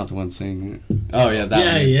 No, he's not the one saying it. Oh yeah, that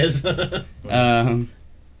Yeah, one. he is.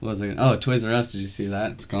 What was I? Oh, Toys R Us. Did you see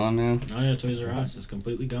that? It's gone now. Oh yeah, Toys R Us is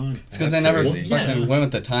completely gone. It's because they never crazy. fucking Yeah. went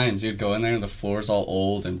with the times. You'd go in there and the floor's all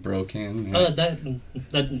old and broken.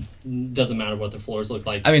 That doesn't matter what the floors look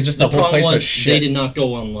like. I mean, just the whole problem place was was shit. they did not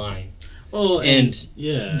go online. Well, And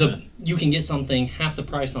yeah, You can get something half the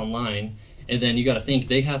price online, and then you got to think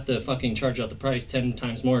they have to fucking charge out the price 10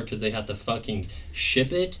 times more because they have to fucking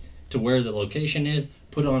ship it to where the location is,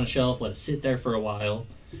 put it on a shelf, let it sit there for a while,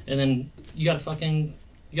 and then you got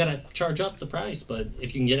to charge up the price. But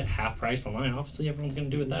if you can get it half price online, obviously everyone's gonna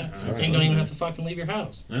do it that. Yeah, You don't even have to fucking leave your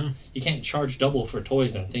house. no. You can't charge double for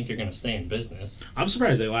toys and think you're gonna stay in business. I'm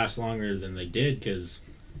surprised they last longer than they did because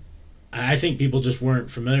I think people just weren't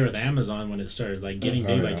familiar with Amazon when it started like getting Oh,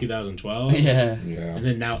 big, yeah. like 2012. Yeah. Yeah. And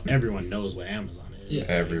then now everyone knows what Amazon is.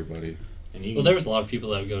 Yeah. Everybody. And you Well, there was a lot of people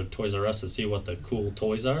that would go to Toys R Us to see what the cool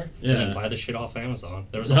toys are, Yeah. and then buy the shit off Amazon.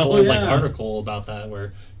 There was a Oh, whole like yeah. article about that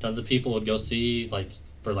where tons of people would go see like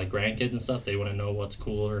for like grandkids and stuff. They wouldn't know what's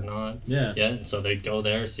cool or not yeah. yet, and so they'd go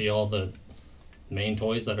there, see all the main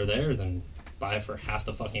toys that are there, then buy it for half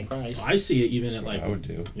the fucking price. I see it even That's at what like I would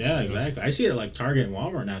do. yeah, exactly. I see it at like Target and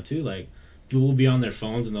Walmart now too. Like people will be on their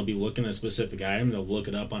phones and they'll be looking at a specific item. They'll look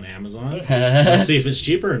it up on Amazon. They'll see if it's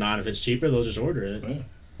cheaper or not. If it's cheaper, they'll just order it. Yeah.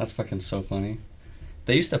 That's fucking so funny.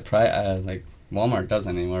 They used to like Walmart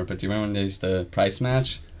doesn't anymore, but do you remember when they used to price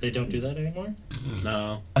match? They don't do that anymore.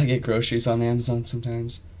 No. I get groceries on Amazon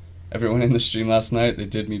sometimes. Everyone in the stream last night, they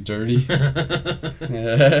did me dirty.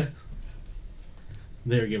 Yeah,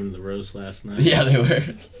 They were giving the roast last night. yeah, they were.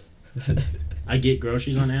 I get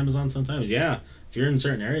groceries on Amazon sometimes. Yeah. If you're in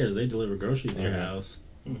certain areas, they deliver groceries to your Oh, yeah. house,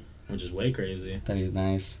 Hmm. which is way crazy. That is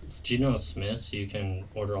nice. Do you know Smith's? You can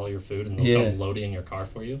order all your food and they'll Yeah. come load it in your car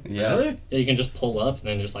for you. Yeah. Really? Yeah, you can just pull up and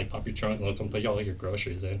then just like pop your trunk and they'll come put all your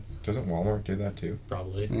groceries in. Doesn't Walmart do that too?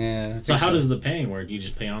 Probably. Yeah. I So think how does the paying work? Do you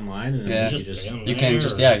just pay online and then Yeah. you Just just pay on you can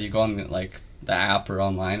just there, or- you go on the app or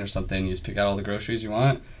online or something. You just pick out all the groceries you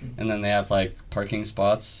want, and then they have like parking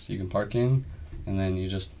spots you can park in, and then they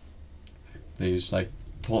just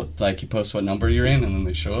pull you post what number you're in, and then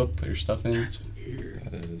they show up, put your stuff in. That's weird.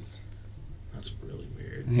 That is. That's really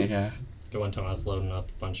weird. Yeah. The one time I was loading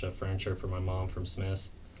up a bunch of furniture for my mom from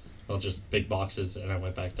Smith's. Well, just big boxes, and I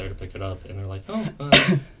went back there to pick it up, and they're like, "Oh,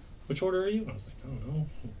 which order are you?" And I was like, "I don't know."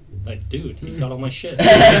 Like, dude, he's got all my shit.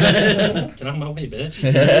 Get out of my way,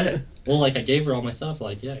 bitch. Well, like, I gave her all my stuff.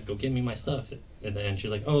 Like, yeah, go get me my stuff. And then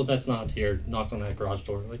she's like, "Oh, that's not here. Knock on that garage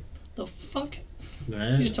door." I was like, the fuck? You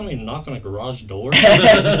Right? just tell me to knock on a garage door?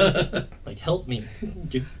 Like, help me.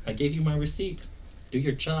 Dude, I gave you my receipt. Do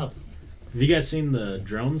your job. Have you guys seen the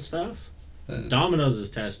drone stuff? Uh, Domino's is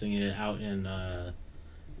testing it out in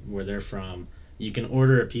where they're from. You can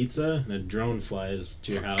order a pizza and a drone flies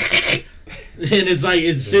to your house. And it's like,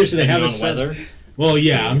 it's seriously, they have Depending it on set. weather. Well,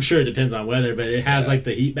 yeah, I'm sure it depends on weather, but it has like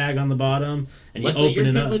the heat bag on the bottom, and Leslie, you open you're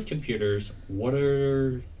it good up. with computers.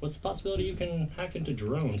 What's the possibility you can hack into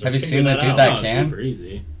drones? Have you figure seen that dude out? that Oh, can? super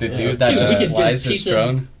easy. The Yeah. dude that Dude, just we could flies get his pizza.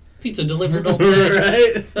 drone. Pizza delivered all day.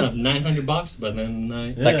 Right? I'll have $900 by then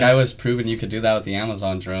night. That guy was proving you could do that with the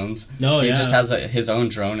Amazon drones. No, He yeah. just has his own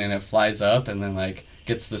drone and it flies up and then like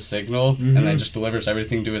gets the signal and then just delivers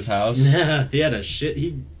everything to his house. Yeah, he had a shit.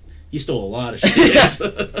 He stole a lot of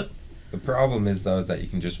shit. The problem is though is that you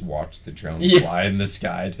can just watch the drone Yeah. fly in the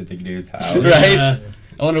sky to the dude's house. Right? Yeah.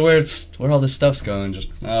 I wonder where all this stuff's going. Just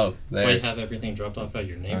That's why you there. have everything dropped off at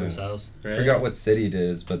your neighbor's house. I forgot what city it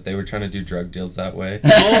is, but they were trying to do drug deals that way.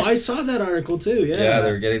 Oh, I saw that article too. Yeah. Yeah,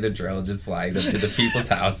 they were getting the drones and flying them to the people's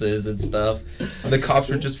houses and stuff. And the cops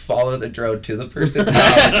would just follow the drone to the person's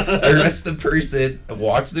house, arrest the person,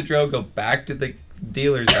 watch the drone go back to the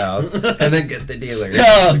dealer's house, and then get the dealer.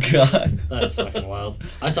 Oh god. That's fucking wild.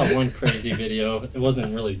 I saw one crazy video. It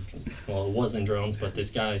wasn't drones, but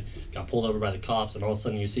this guy got pulled over by the cops, and all of a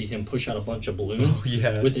sudden you see him push out a bunch of balloons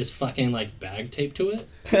Yeah. with this fucking like bag taped to it.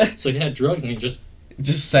 So he had drugs, and he just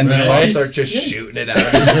Send it Right. away. Cops are just Yeah. shooting it out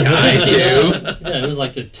of the sky too. Yeah, it was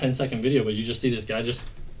like a 10-second video, but you just see this guy just,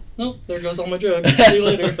 oh, there goes all my drugs. See you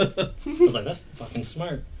later. I was like, that's fucking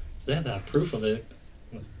smart. 'Cause they have to have proof of it.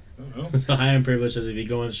 I don't know. So high end privilege says if you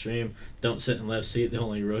go on stream, don't sit in left seat. They'll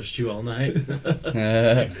only roast you all night. I'm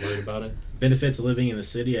worried about it. Benefits of living in the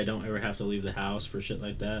city. I don't ever have to leave the house for shit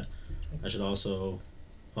like that. I should also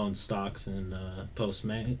own stocks in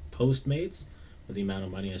Postmates with the amount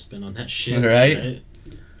of money I spend on that shit. Right.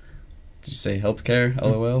 Did you say healthcare?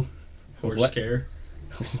 LOL. Horse What? care.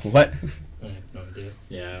 What? I have no idea.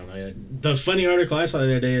 Yeah, I don't know. The funny article I saw the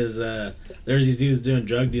other day is there's these dudes doing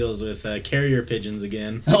drug deals with carrier pigeons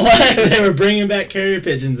again. What? They were bringing back carrier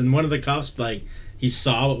pigeons, and one of the cops he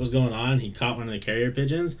saw what was going on. He caught one of the carrier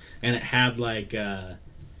pigeons, and it had like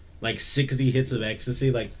 60 hits of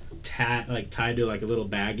ecstasy tied to like a little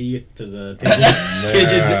baggie to the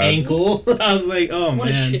pigeon's ankle. I was like, oh What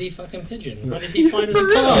man. a shitty fucking pigeon. Why did he fly to the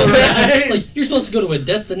real, club? right? Like, you're supposed to go to a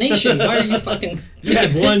destination. Why are you fucking You had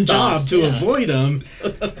taking one pit job stops? to Yeah. avoid them.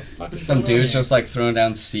 Fucking Some going on dude's here? just like throwing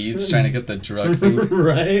down seeds trying to get the drug things.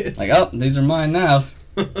 Right? Like, oh, these are mine now.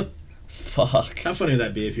 Fuck. How funny would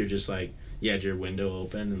that be if you're just like, you had your window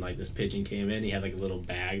open and like this pigeon came in, he had like a little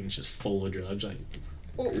bag and it's just full of drugs, like,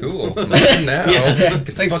 Cool. Now, Yeah. get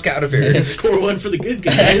the Thanks. fuck out of here. score one for the good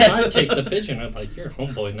guys. I'd take the pigeon. I'm like, you're a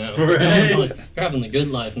homeboy now. Right. Like, you're having the good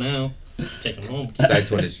life now. Take him home.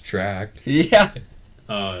 Besides when it's tracked. Yeah.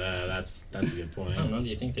 Oh, that's a good point. I don't know. Do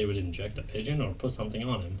you think they would inject a pigeon or put something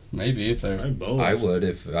on him? Maybe if they're. Probably both. I would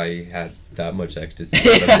if I had that much ecstasy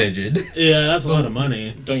on a pigeon. Yeah, that's a lot of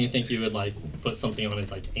money. Don't you think you would like put something on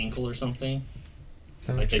his like ankle or something,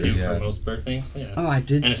 Oh, like they true, do yeah. for most bird things? Yeah. Oh, I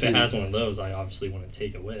did And if see. it has one of those, I obviously want to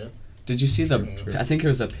take it with. Did you see the? True. I think it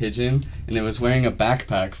was a pigeon, and it was wearing a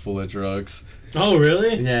backpack full of drugs. Oh,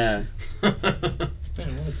 really? Yeah. Man,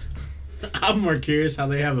 what is? I'm more curious how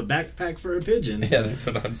they have a backpack for a pigeon. Yeah, that's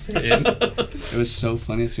what I'm saying. It was so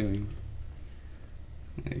funny seeing.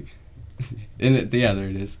 Like, and it, yeah, there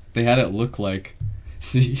it is. They had it look like.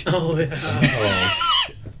 See, Oh, yeah. Oh,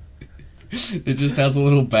 it just has a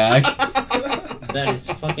little bag. That is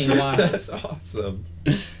fucking wild. that's awesome.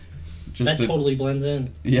 Just That totally blends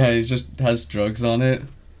in. yeah, it just has drugs on it.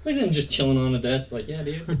 Look at him just chilling on a desk. Like, yeah,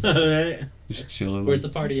 dude. Alright. Just chilling. Where's the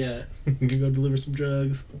party at? You can go deliver some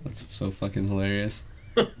drugs. That's so fucking hilarious.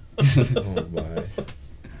 Oh my.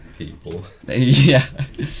 People. Yeah,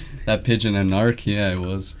 that pigeon and narc. Yeah, it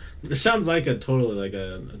was. It sounds like a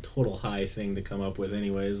total high thing to come up with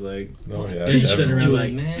anyways. Like, Oh yeah. they just sitting definitely. around do it,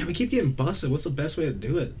 like, man. man, we keep getting busted. What's the best way to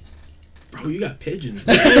do it? Bro, you got pigeons.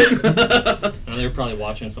 They were probably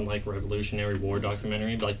watching some like Revolutionary War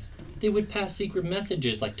documentary. Like, they would pass secret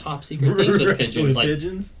messages, like top secret things with pigeons. With Like,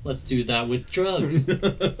 pigeons? let's do that with drugs.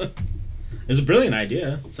 It's a brilliant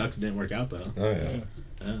idea. Sucks it didn't work out though. Oh yeah.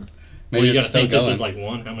 Yeah. Maybe Well, you it's gotta still think going. this is like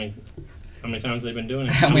one. How many times have they been doing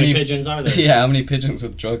it? How How many many- pigeons are there? Yeah, how many pigeons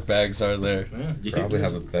with drug bags are there? Yeah. Do you think Probably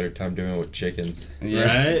this- have a better time doing it with chickens.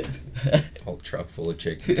 Yeah. Right? Whole truck full of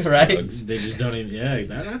chickens. Right? Drugs. They just don't even. Yeah,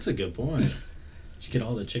 that's a good point. Just get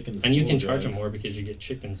all the chickens. And you full can of charge drugs. them more because you get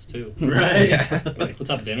chickens too. Right? Yeah. Like, what's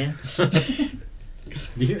up, dinner?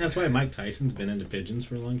 Do you think that's why Mike Tyson's been into pigeons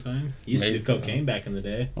for a long time? He used to do Maybe. cocaine back in the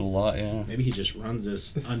day. A lot, yeah. Maybe he just runs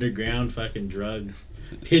this underground fucking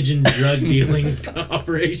pigeon drug dealing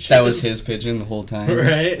operation. That was his pigeon the whole time.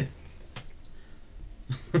 Right?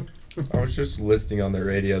 I was just listening on the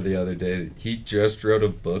radio the other day. He just wrote a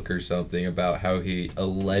book or something about how he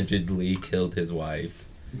allegedly killed his wife.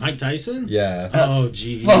 Mike Tyson? Yeah. Oh,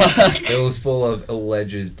 geez. Fuck. It was full of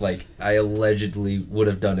alleged, like, I allegedly would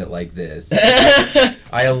have done it like this.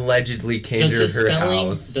 I allegedly came to her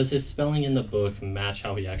house. Does his spelling in the book match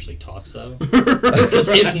how he actually talks, though? Because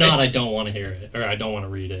if not, I don't want to hear it, or I don't want to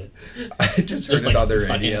read it. I just heard like, another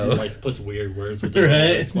fucking, radio. like, puts weird words with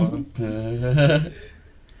his Right.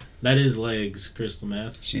 That is legs, crystal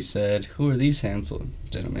meth. She said, "Who are these handsome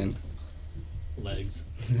gentlemen?" legs.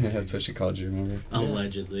 That's what she called you, remember?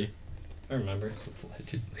 Allegedly. I remember.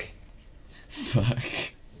 Allegedly. Fuck.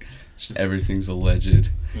 Just everything's alleged.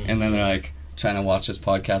 And then they're like, trying to watch this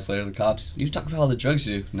podcast later, the cops, you talk about all the drugs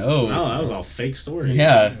you do. No. Oh, that was all fake stories.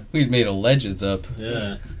 Yeah, we made allegeds up.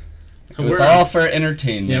 Yeah. It was all for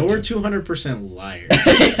entertainment. Yeah, we're 200% liars.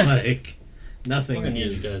 Like, nothing We're gonna need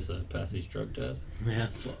is... you guys to pass these drug tests. Yeah.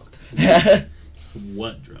 Fuck.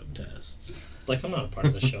 What drug tests? Like, I'm not a part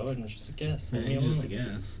of the show. I'm just a guest. Leave me alone. Just a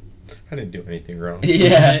guess. I didn't do anything wrong.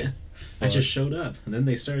 Yeah. I just showed up, and then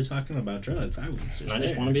they started talking about drugs. I was just And I just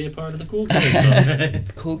there. want to be a part of the cool kids. Though.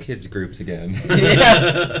 The cool kids groups again.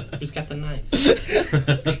 Who's got the knife?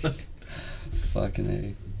 Fucking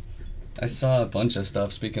A. I saw a bunch of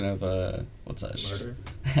stuff, speaking of, what's that? Murder?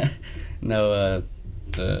 No,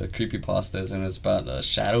 the creepypastas, and it's about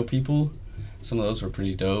shadow people. Some of those were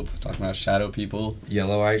pretty dope, talking about shadow people.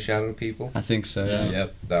 Yellow eye shadow people. I think so, Yeah. yeah.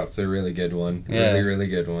 Yep, that's a really good one. Yeah. Really, really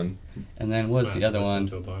good one. And then what was the other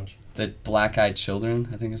Listened one? to a bunch. The black-eyed children,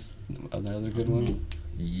 I think is another good one.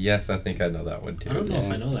 Yes, I think I know that one too. I don't know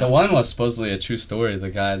if I know that. The one was supposedly a true story.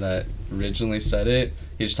 The guy that originally said it,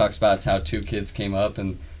 he just talks about how two kids came up,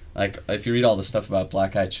 and like if you read all the stuff about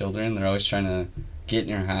black-eyed children, they're always trying to get in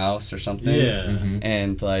your house or something. Yeah. Mhm.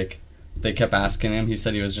 And like they kept asking him. He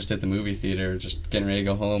said he was just at the movie theater, just getting ready to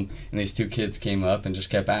go home, and these two kids came up and just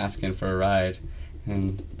kept asking for a ride.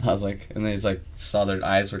 And I was like, and then he's like, saw their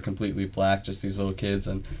eyes were completely black, just these little kids,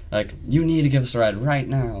 and like, you need to give us a ride right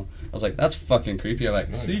now. I was like, that's fucking creepy. I'm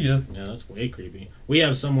like, see ya. Yeah, that's way creepy. We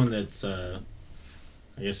have someone that's, I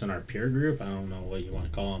guess in our peer group, I don't know what you want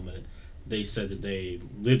to call them, but they said that they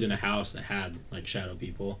lived in a house that had, like, shadow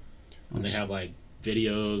people. And they have, like,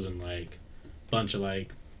 videos and, like, bunch of,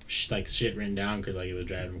 like, shit written down because, like, it was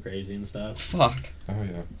driving them crazy and stuff. Fuck. Oh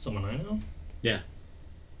yeah. Someone I know?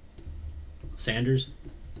 Sanders?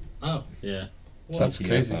 Oh. Yeah. That's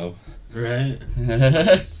crazy. UFO. Right?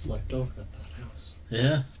 Slept over at that house.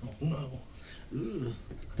 Yeah. Oh, no. That'd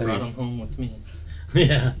Brought be, him home with me.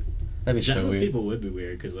 Yeah. that'd be so Shadow weird. people would be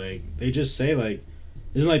weird because, like, they just say, like,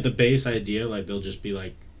 isn't, like, the base idea, like, they'll just be,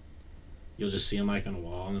 like, you'll just see them, like, on a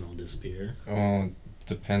wall and then they'll disappear. Oh,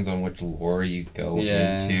 depends on which lore you go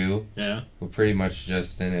Yeah. into. Yeah. We're pretty much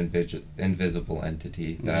just an invisible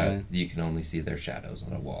entity that Yeah. you can only see their shadows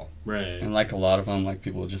on a wall. Right. And like a lot of them, like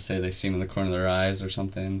people just say they see them in the corner of their eyes or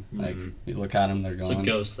something. Like Mhm. you look at them, they're So gone.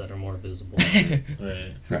 ghosts that are more visible.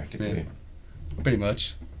 Right. Practically. Pretty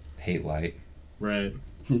much. Hate light. Right.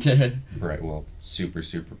 Bright, well, super,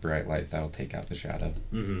 super bright light. That'll take out the shadow.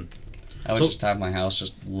 Mm-hmm. I would So- just have my house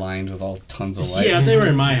just lined with all tons of lights. Yeah, if they were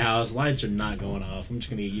in my house, lights are not going off. I'm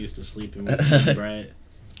just gonna get used to sleeping with them bright.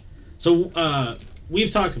 So,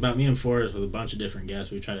 we've talked about, me and Forrest with a bunch of different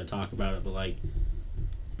guests. We try to talk about it, but like,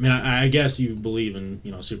 I mean, I guess you believe in,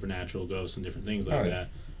 you know, supernatural ghosts and different things like Oh, yeah. that.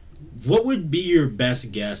 What would be your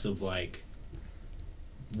best guess of like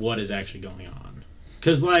what is actually going on?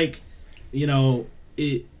 Because like, you know,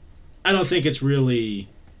 I don't think it's really,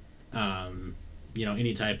 you know,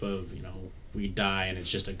 any type of, you know, we die and it's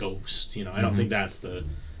just a ghost. You know, I don't Mhm. think that's the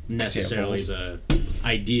necessarily Samples. the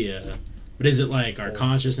idea. But is it like our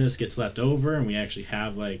consciousness gets left over and we actually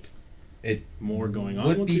have like It more going on?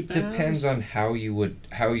 would once be we pass? depends on how you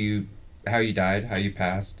died, how you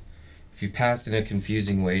passed. If you passed in a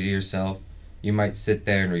confusing way to yourself, you might sit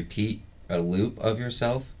there and repeat a loop of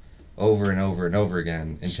yourself over and over and over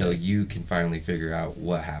again until you can finally figure out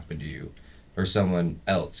what happened to you, or someone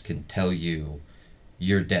else can tell you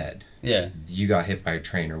you're dead. Yeah. You got hit by a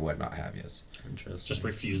train or whatnot have you. Interesting. Just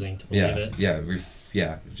refusing to believe Yeah, it.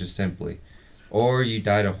 yeah, just simply. Or you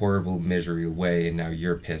died a horrible, misery way, and now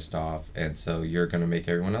you're pissed off, and so you're gonna make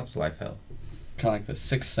everyone else's life hell. Kind of like the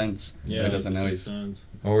Sixth Sense. Yeah, Who doesn't know makes he's... sense.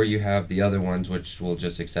 Or you have the other ones, which will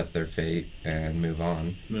just accept their fate and move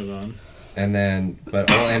on. Move on. And then, but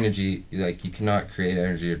all energy, like, you cannot create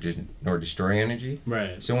energy or destroy energy.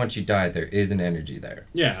 Right. So once you die, there is an energy there.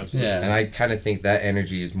 Yeah, absolutely. Yeah. And I kind of think that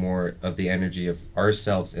energy is more of the energy of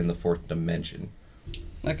ourselves in the fourth dimension.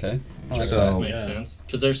 Okay. I like So- that. That makes Yeah. sense.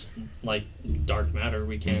 Because there's, like, dark matter.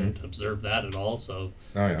 We can't observe that at all. So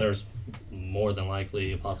Oh, yeah. there's more than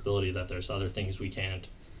likely a possibility that there's other things we can't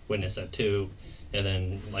witness that too. And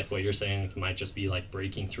then, like what you're saying, it might just be like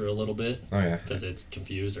breaking through a little bit. Oh yeah. Because it's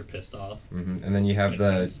confused or pissed off. And then you have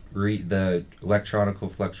Makes the electronical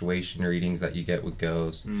fluctuation readings that you get with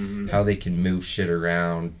ghosts, how they can move shit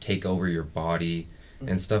around, take over your body,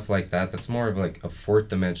 and stuff like that. That's more of like a fourth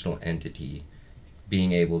dimensional entity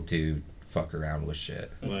being able to fuck around with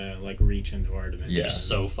shit. Like reach into our dimension. Yeah. Just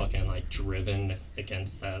so fucking like driven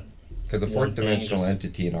against that. Because a One fourth thing dimensional just-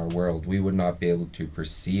 entity in our world, we would not be able to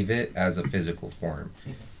perceive it as a physical form.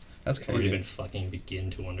 That's Or even crazy. fucking begin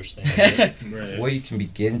to understand it. Right. What you can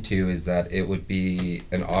begin to is that it would be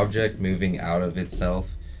an object moving out of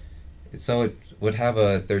itself. So it would have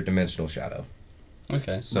a third dimensional shadow.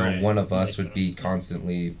 Okay. So Right. one of us Makes would be sense.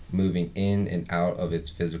 constantly moving in and out of its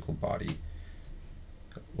physical body.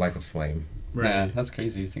 Like a flame. Right. Yeah, that's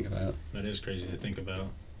crazy to think about. That is crazy to think about.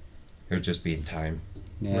 It would just be in time.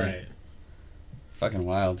 Yeah. Right. Fucking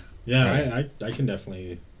wild. Yeah, Right. I can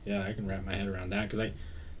definitely, I can wrap my head around that, because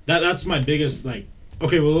that's my biggest, like,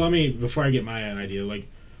 okay, well, let me, before I get my idea, like,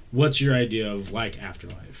 what's your idea of, like,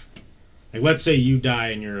 afterlife? Like, let's say you die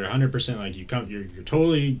and you're 100%, like, you're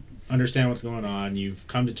totally understand what's going on, you've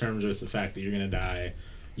come to terms with the fact that you're going to die,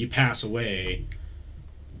 you pass away,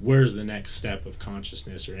 where's the next step of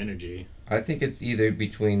consciousness or energy? I think it's either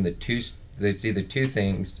between the two. It's either two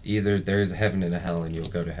things. Either there's a heaven and a hell, and you'll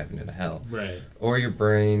go to heaven and a hell, Right. or your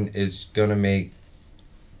brain is gonna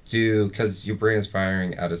because your brain is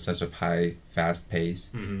firing at such a high, fast pace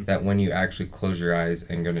Mm-hmm. that when you actually close your eyes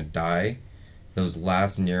and gonna die, those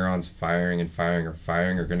last neurons firing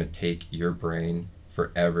are gonna take your brain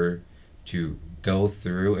forever to go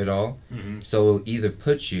through it all. Mm-hmm. So it'll either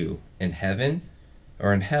put you in heaven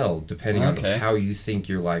or in hell, depending Okay. on how you think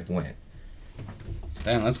your life went.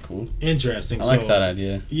 Damn, that's cool. Interesting. I like So- that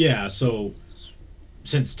idea. Yeah, so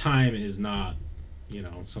since time is not,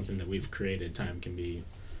 something that we've created, time can be,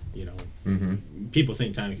 Mm-hmm. people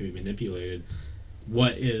think time can be manipulated.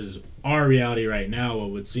 What is our reality right now, what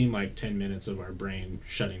would seem like 10 minutes of our brain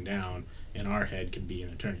shutting down in our head could be an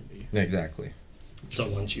eternity. Exactly. So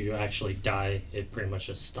once you actually die, it pretty much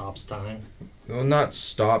just stops time. Well, not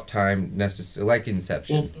stop time necessarily, like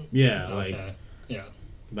Inception. Well, Yeah, okay. Yeah.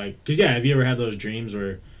 because have you ever had those dreams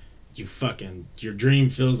where your dream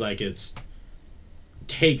feels like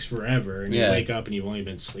takes forever, and you Yeah. wake up and you've only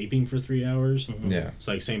been sleeping for 3 hours? Mhm. Yeah. It's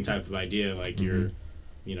like same type of idea, like Mhm.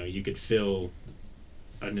 you could feel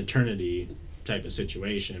an eternity type of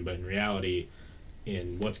situation, but in reality,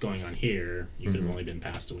 in what's going on here, you could have Mhm. only been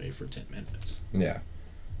passed away for 10 minutes. Yeah.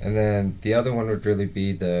 And then the other one would really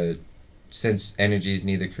be since energy is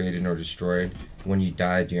neither created nor destroyed, when you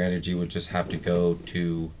died, your energy would just have to go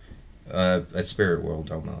to a spirit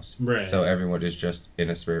world almost. Right. So everyone is just in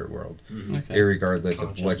a spirit world, Okay. irregardless of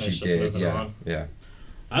what you Consciousness just did. moving Yeah. on. Yeah.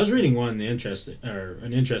 I was reading an interesting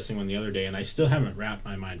one the other day, and I still haven't wrapped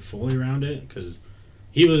my mind fully around it, because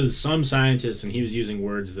he was some scientist and he was using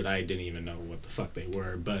words that I didn't even know what the fuck they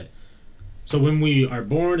were. But so when we are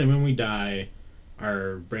born and when we die,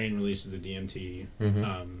 our brain releases the DMT.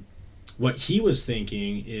 Mm-hmm. What he was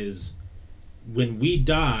thinking is when we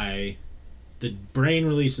die, the brain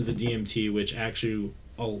releases the DMT, which actually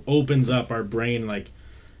opens up our brain like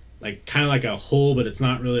kind of like a hole, but it's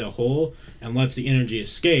not really a hole, and lets the energy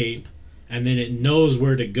escape, and then it knows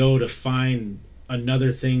where to go to find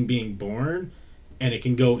another thing being born, and it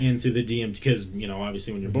can go in through the DMT, because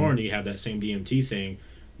obviously when you're born you have that same DMT thing,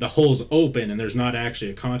 the hole's open and there's not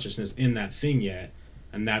actually a consciousness in that thing yet,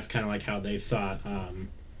 and that's kind of like how they thought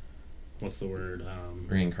what's the word?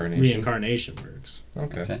 Reincarnation works.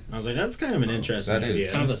 Okay. Okay. I was like, that's kind of an interesting that is.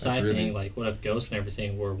 idea. Kind of a That's side really- thing, like what if ghosts and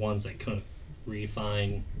everything were ones that couldn't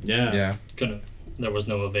refine, Yeah. Yeah. there was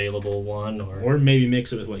no available one, Or maybe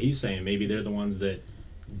mix it with what he's saying. Maybe they're the ones that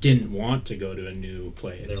didn't want to go to a new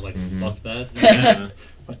place. they're like, Mhm. fuck that.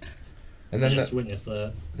 yeah. And I then just witnessed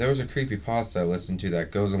that. there was a creepypasta I listened to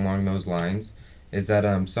that goes along those lines. Is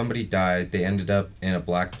that somebody died, they ended up in a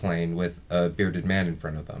black plane with a bearded man in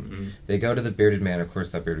front of them. Mhm. They go to the bearded man, of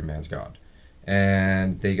course that bearded man's God.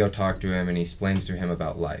 And they go talk to him and he explains to him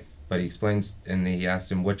about life. But he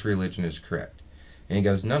asks him which religion is correct. And he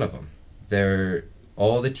goes, none of them.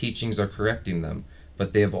 All the teachings are correcting them,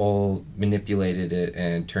 but they have all manipulated it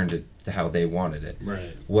and turned it to how they wanted it.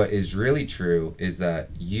 Right. What is really true is that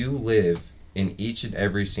you live in each and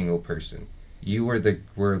every single person. You were the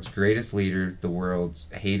world's greatest leader, the world's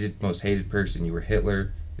most hated person. You were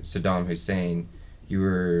Hitler, Saddam Hussein, you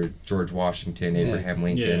were George Washington, Abraham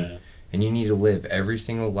Lincoln. Yeah. And you need to live every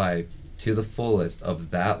single life to the fullest of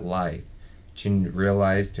that life to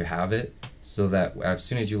realize to have it, so that as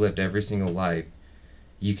soon as you lived every single life,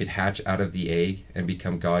 you could hatch out of the egg and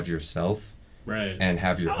become God yourself. Right. and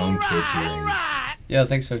have your own kid twins. Yeah,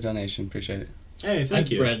 thanks for the donation. Appreciate it. Hey, thank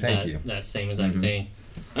I've you. read Thank you. that same exact Mhm. thing.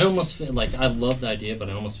 I almost feel like I love the idea, but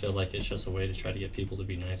I almost feel like it's just a way to try to get people to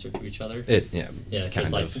be nicer to each other. Yeah, Yeah, kind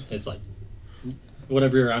because like of. it's like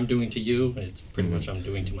whatever I'm doing to you, it's pretty much I'm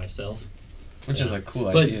doing to myself. Which is a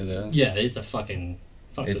cool But, idea, though. Yeah, it's a fucking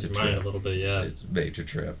fucks It's with a your mind trip. a little bit. Yeah, It's a major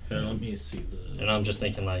trip. Here, let me see the. and I'm just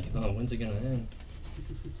thinking like, oh, when's it gonna end?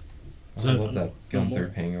 I love that No more.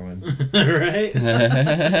 Gunther penguin.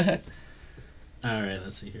 Right. All right.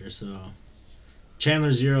 Let's see here. So,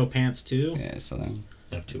 Chandler Zero Pants 2. Yeah, so then.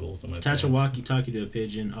 I have 2 holes in my Attach a pants. walkie-talkie to a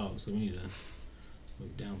pigeon. Oh, so we need to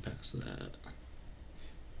move down past that.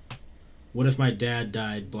 What if my dad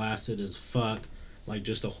died blasted as fuck, like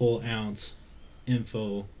just a whole ounce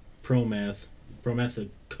info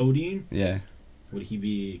promethazine? Yeah. Would he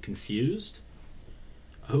be confused?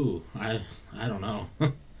 Oh, I don't know.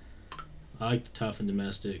 I like the tough and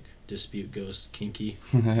domestic dispute ghost kinky.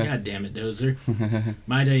 God damn it, Dozer.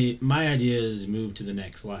 My idea is move to the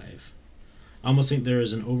next life. I almost think there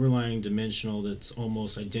is an overlying dimensional that's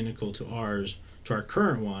almost identical to our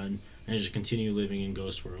current one, and just continue living in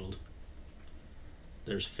Ghost World.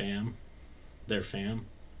 There's fam. Their fam.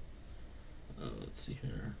 Let's see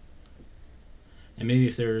here. And maybe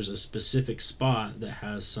if there's a specific spot that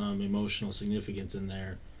has some emotional significance in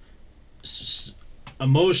there,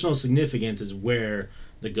 emotional significance is where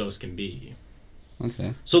the ghost can be.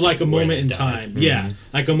 Okay. So like a Where moment they in died. time, yeah,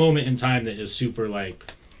 like a moment in time that is super like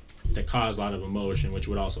that caused a lot of emotion, which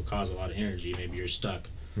would also cause a lot of energy. Maybe you're stuck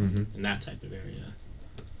Mm-hmm. in that type of area.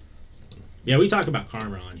 Yeah, we talk about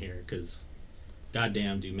karma on here because,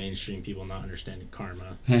 goddamn, do mainstream people not understanding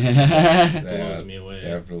karma blows me away.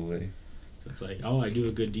 Definitely. So it's like, oh, I do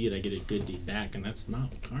a good deed, I get a good deed back, and that's not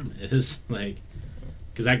what karma is. Like,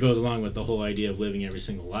 because that goes along with the whole idea of living every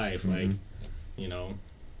single life. Mhm. Like, you know,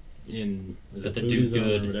 in is That it to do Buddhism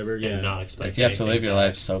good or whatever? and Yeah, not expect Like, you have to anything live your back.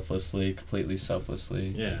 life selflessly, completely selflessly.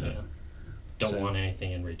 yeah. Yeah. Don't So- want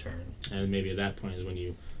anything in return. And maybe at that point is when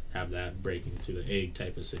you have that breaking through the egg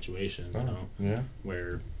type of situation. You know, Yeah.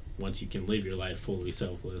 where once you can live your life fully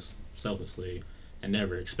selflessly, and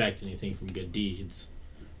never expect anything from good deeds,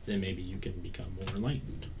 then maybe you can become more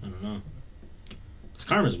enlightened. I don't know. Because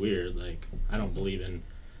karma's weird. Like, I don't believe in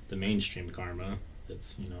the mainstream karma.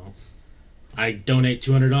 It's, you know, I donate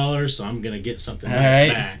 $200, so I'm going to get something nice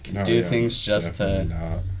Alright. back. No, Do yeah, things just to- definitely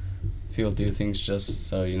not. People do things just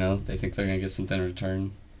so, you know, they think they're going to get something in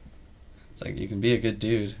return. It's like, you can be a good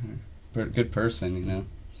dude, good person, you know?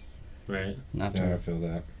 Right? Not Yeah, I to, feel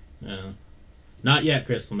that. Yeah. Not yet,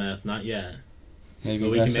 Crystal Meth. Not yet. maybe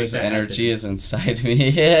but we can make Wes's that energy happen. is inside me.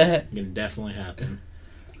 Yeah. It can definitely happen.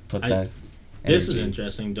 Put I- that. This is energy.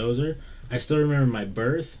 interesting, Dozer. I still remember my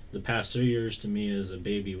birth. The past 3 years to me as a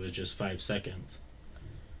baby was just 5 seconds.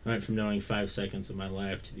 I went from knowing 5 seconds of my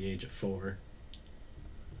life to the age of 4.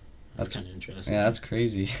 That's That's- kind of interesting. Yeah, that's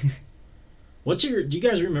crazy. Do you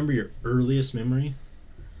guys remember your earliest memory?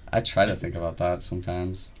 I try to think about that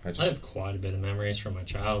sometimes. I I just have quite a bit of memories from my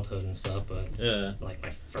childhood and stuff, but Yeah. like my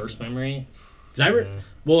first memory. 'Cause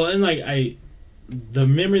well, and like the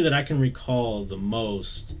memory that I can recall the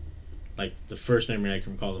most, like the first memory I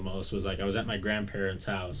can recall the most was like I was at my grandparents'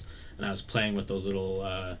 house and I was playing with those little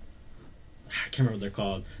I can't remember what they're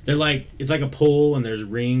called. They're like, it's like a pole and there's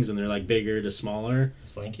rings and they're like bigger to smaller.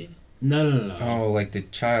 Slinky. No. oh, like the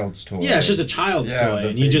child's toy. Yeah, it's just a child's Yeah, toy the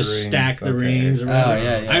and you big just rings, stack the okay. rings or Oh, whatever.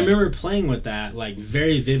 yeah, yeah. I remember playing with that like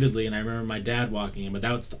very vividly and I remember my dad walking in, but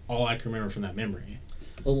that's all I can remember from that memory.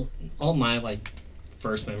 Well, all my like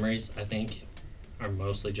first memories, I think, are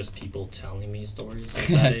mostly just people telling me stories at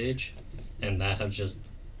that age, and that have just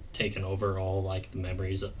taken over all like the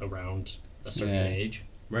memories around a certain Yeah. age.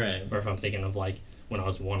 Right. Or if I'm thinking of like when I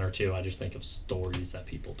was 1 or 2, I just think of stories that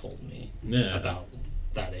people told me Yeah. about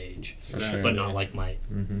that age, For sure. but not like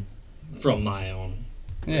Mm-hmm. from my own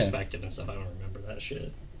Yeah. perspective and stuff. I don't remember that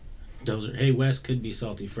shit. Those are, hey, Wes could be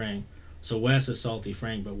Salty Frank. So Wes is Salty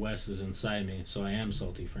Frank, but Wes is inside me, so I am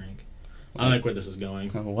Salty Frank. I like where this is going.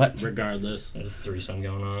 What? Regardless. There's a threesome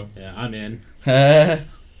going on. Yeah, I'm in.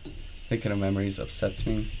 Thinking of memories upsets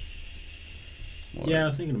me. Or- Yeah,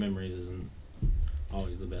 thinking of memories isn't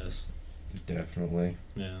always the best. Definitely.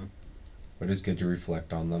 Yeah. But it's good to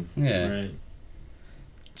reflect on them. Yeah. Right.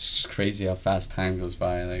 It's just crazy how fast time goes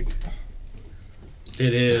by. Like,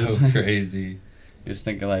 It is. So crazy. just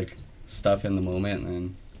think of like stuff in the moment, and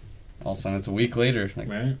then all of a sudden it's a week later. Like,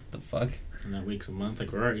 Right? the fuck? And that week's a month.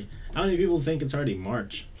 Like, we're already. How many people think it's already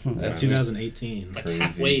March? That's 2018. Like Crazy.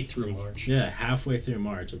 halfway through March. Yeah, halfway through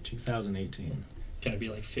March of 2018. Can it be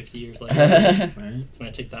like 50 years later? Right? Can I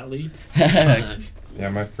take that lead? Fuck. Yeah,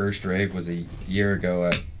 my first rave was a year ago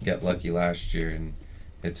at Get Lucky last year, and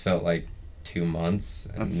it's felt like 2 months,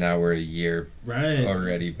 and now we're a year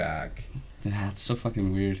already back. Yeah, it's so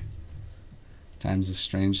fucking weird. Time's a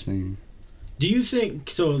strange thing. Do you think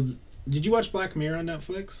so? Did you watch Black Mirror on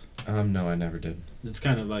Netflix? No, I never did. It's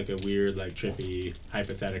kind of like a weird, like trippy,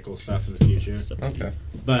 hypothetical stuff in the future. Okay.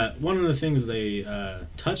 But one of the things they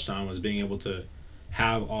touched on was being able to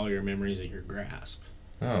have all your memories at your grasp.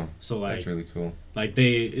 Oh, so like that's really cool. Like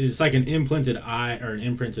it's like an imprinted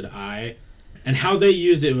eye, and how they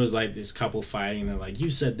used it was like this couple fighting. And they're like,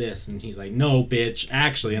 "You said this," and he's like, "No, bitch,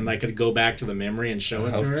 actually," and like could go back to the memory and show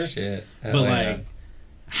it to her. Oh shit! But like,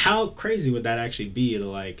 how crazy would that actually be to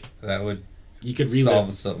like? That would. You could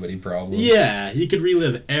solve so many problems. Yeah, you could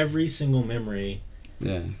relive every single memory.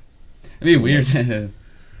 Yeah, it'd be weird.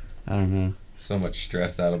 I don't know. So much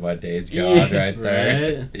stress out of my days gone right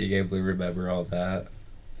there. Right? Being able to remember all that.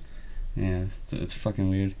 Yeah, it's fucking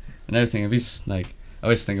weird. Another thing, it'd be like, I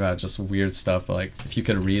always think about just weird stuff, but like, if you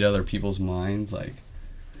could read other people's minds, like,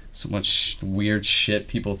 so much weird shit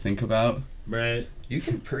people think about. Right. You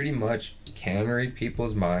can pretty much read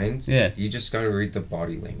people's minds. Yeah. You just gotta read the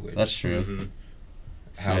body language. That's true.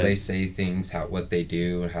 Mm-hmm. How they say things, what they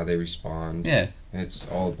do, and how they respond. Yeah. It's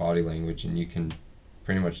all body language, and you can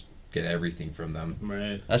pretty much get everything from them.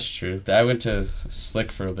 Right. That's true. I went to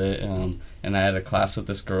Slick for a bit, and I had a class with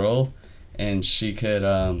this girl, and she could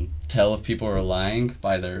tell if people were lying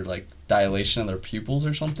by their like dilation of their pupils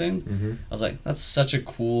or something. Mm-hmm. I was like, that's such a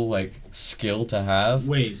cool like skill to have.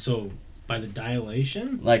 Wait, so by the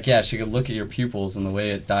dilation? Like, yeah, she could look at your pupils and the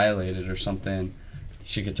way it dilated or something.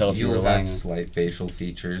 She could tell if you were lying. Have slight facial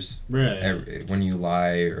features. Right. When you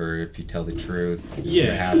lie or if you tell the truth. If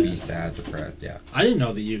you're happy, sad, depressed. Yeah. I didn't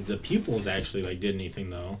know that the pupils actually like did anything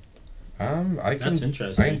though. That's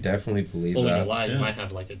interesting. I can definitely believe that. Well, when you lie, you might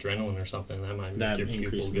have like adrenaline or something that might make your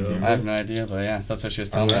pupils go. I have no idea, but yeah, that's what she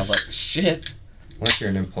was telling me. I was like, shit. Unless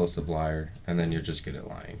you're an impulsive liar, and then you're just good at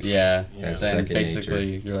lying. Yeah. Then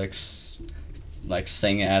basically you're like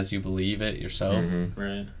saying it as you believe it yourself. Mm-hmm.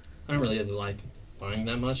 Right. I don't really like lying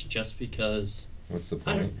that much, just because. What's the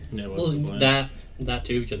point? The point? That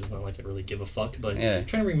too, because it's not like I really give a fuck. But trying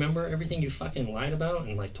to remember everything you fucking lied about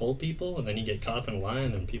and like told people, and then you get caught up in a lie,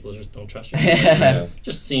 and then people just don't trust you.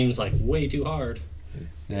 Just seems like way too hard.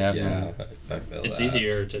 Yeah. I feel it's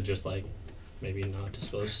easier to just like maybe not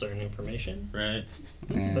disclose certain information. Right.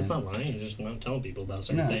 Yeah. That's not lying. You're just not telling people about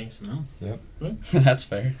certain things. No. Yep. That's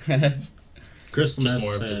fair. Crystal just Mess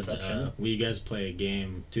more of said, deception. will you guys play a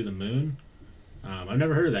game To the Moon? I've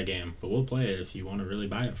never heard of that game, but we'll play it if you want to really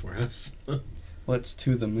buy it for us. What's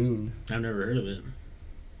To the Moon? I've never heard of it.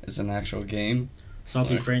 It's an actual game?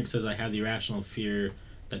 Salty Frank says, I have the irrational fear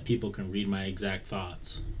that people can read my exact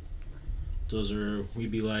thoughts.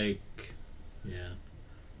 We'd be like, yeah.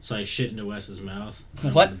 So I shit into Wes's mouth. I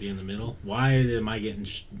What? want to be in the middle. Why am I getting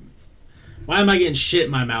shit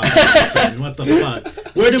in my mouth all of a sudden? What the fuck?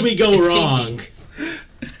 Where did we go wrong? Kinky.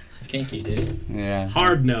 It's kinky, dude. Yeah.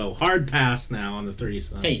 Hard pass now on the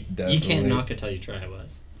threesome. Hey, Definitely. you can't knock it till you try,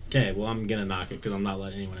 Wes. Okay, well I'm gonna knock it because I'm not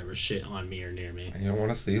letting anyone ever shit on me or near me. You don't want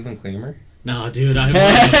to steal and cleaner? No, dude, I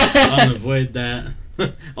want to avoid that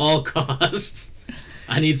all costs.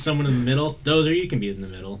 I need someone in the middle. Dozer, you can be in the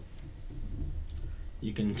middle.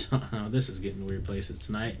 You can. This is getting weird places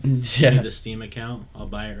tonight. Yeah. Need the Steam account. I'll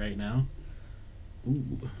buy it right now.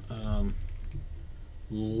 Ooh.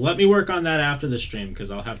 Let me work on that after the stream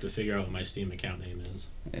because I'll have to figure out what my Steam account name is.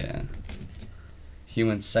 Yeah.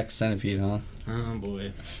 Human sex centipede, huh? Oh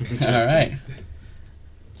boy. Alright.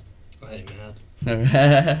 I ain't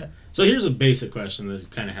mad. So here's a basic question that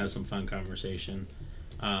kind of has some fun conversation.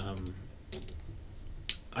 I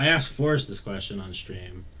asked Forrest this question on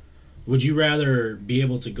stream. Would you rather be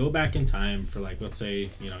able to go back in time for, like, let's say,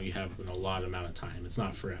 you have a lot amount of time. It's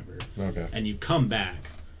not forever. Okay. And you come back.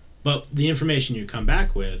 But the information you come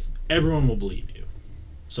back with, everyone will believe you.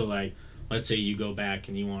 So, like, let's say you go back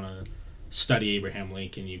and you want to study Abraham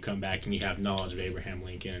Lincoln. You come back and you have knowledge of Abraham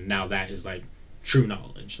Lincoln. And now that is, like, true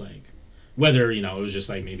knowledge. Like, whether, it was just,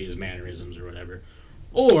 like, maybe his mannerisms or whatever.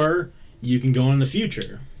 Or you can go in the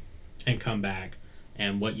future and come back.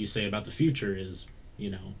 And what you say about the future is,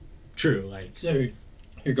 true. Like, so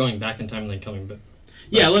you're going back in time and then coming back.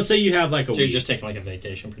 Yeah, let's say you have like a week. So you're just taking like a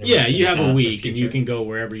vacation pretty much. much. Yeah, you have a week and you can go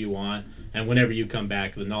wherever you want. And whenever you come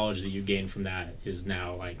back, the knowledge that you gain from that is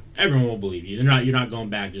now like everyone will believe you. You're not going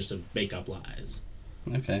back just to make up lies.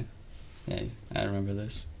 Okay. Yeah, I remember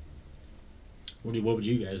this. What would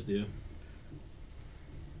you guys do?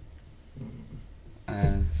 Wait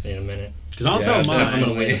a minute. Because I'll tell mine. I'm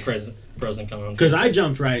gonna weigh the pros and cons. Because I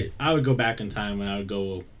jumped right. I would go back in time and I would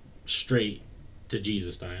go straight to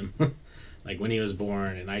Jesus time, like when he was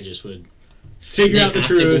born, and I just would figure out the They have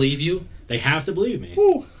truth. to believe you. They have to believe me.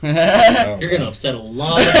 Oh, You're gonna upset a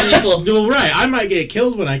lot of people. Well, right. I might get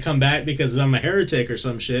killed when I come back because I'm a heretic or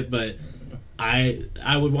some shit, but I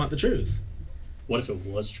would want the truth. What if it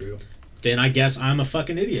was true? Then I guess I'm a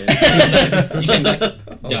fucking idiot. You can,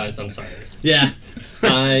 guys, I'm sorry. Yeah.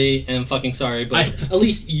 I am fucking sorry, but at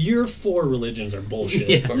least your 4 religions are bullshit.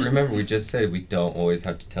 Yeah. But remember, we just said we don't always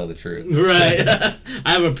have to tell the truth. Right.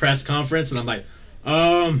 I have a press conference and I'm like,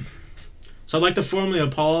 so I'd like to formally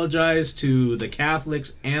apologize to the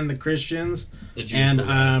Catholics and the Christians, The Jews and were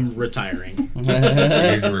right. I'm retiring.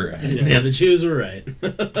 Jews were right. Yeah, the Jews were right.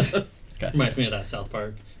 Reminds me of that South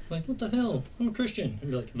Park. Like, what the hell? I'm a Christian.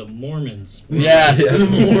 And you're like, the Mormons. Yeah.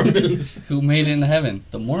 The Mormons. Who made it into heaven?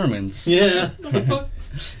 The Mormons. Yeah. What the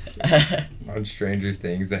fuck? On Stranger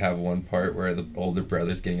Things, they have one part where the older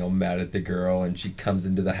brother's getting all mad at the girl, and she comes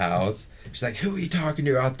into the house. She's like, "Who are you talking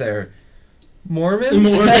to out there? Mormons?"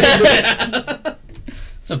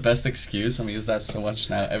 It's the best excuse. I'm gonna use that so much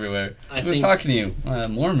now everywhere. Who's think- talking to you?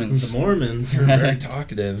 Mormons. The Mormons. You're very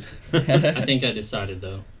talkative. I think I decided,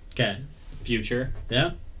 though. Okay. Future.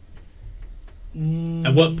 Yeah.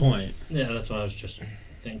 At what point? Yeah, that's what I was just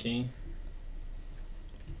thinking.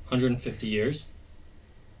 150 years.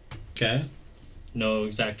 Okay. No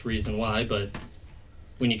exact reason why, but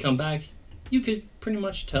when you come back, you could pretty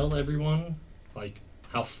much tell everyone, like,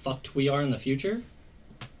 how fucked we are in the future.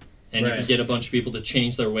 And you Right. can get a bunch of people to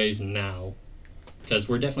change their ways now. Because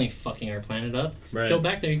we're definitely fucking our planet up. Right. Go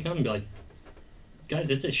back there and come and be like, guys,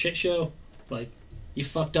 it's a shit show. Like, you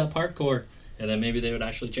fucked up hardcore. And then maybe they would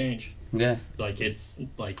actually change. Yeah. Like, it's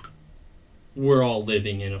like, we're all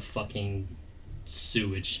living in a fucking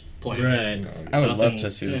sewage planet. Right. I would love Nothing-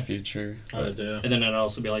 to see yeah. the future. I would do. And then I'd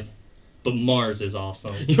also be like, but Mars is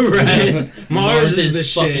awesome. You're right. Mars is the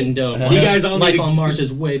fucking shit. dope. You guys all Life need to, on Mars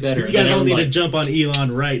is way better. You guys And all I'm need to like, jump on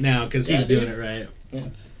Elon right now because he's Yeah, doing dude. it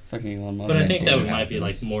right. Fucking Elon Musk. But I That's think what that might be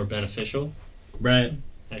happens. like more beneficial. Right.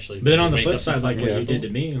 Actually, But then on the make flip up some side, like fucking what you people. did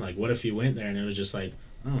to me, like what if you went there and it was just like,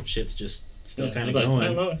 oh, shit's just still Yeah, kind I'd of be like, I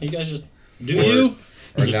don't going. know. You guys just do Or- you.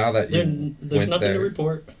 Or Just- now that there- you there's went nothing there, to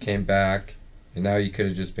report. came back, and now you could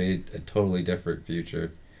have just made a totally different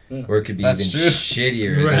future. Yeah. Or it could be That's even true.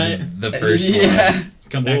 shittier Right. than the first Yeah.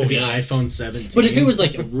 Come back Oh, with the yeah. iPhone 17. But if it was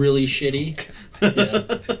like really shitty, yeah,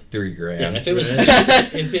 one. $3,000. yeah. If it was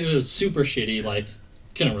if it was super shitty, like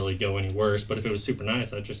couldn't really go any worse. But if it was super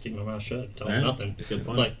nice, I'd just keep my mouth shut, tell them Yeah. nothing. Good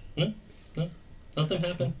point. Like, no, nothing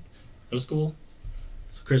happened. It was cool.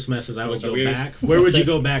 So Crystal Meth says I would Those are go weird. back. Where would you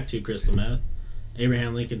go back to, Crystal Meth?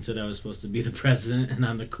 Abraham Lincoln said I was supposed to be the president and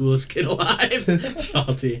I'm the coolest kid alive.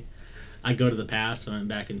 Salty. I go to the past. I went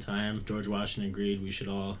back in time. George Washington agreed we should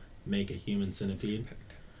all make a human centipede.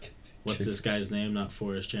 What's this guy's name? Not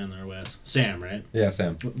Forrest, Chandler, or Wes. Sam, right? Yeah,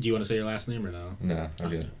 Sam. Do you want to say your last name or no? No, I'm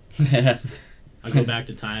good. I go back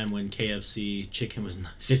to time when KFC chicken was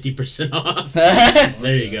 50% off.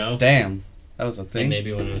 There you go. Damn. That was a And thing.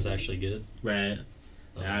 maybe when it was actually good. Right.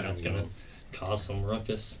 Yeah, I don't That's know. gonna cause some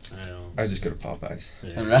ruckus. I don't. I just go to Popeyes.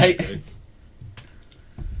 Yeah. Right?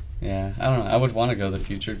 Yeah, I don't know. I would want to go to the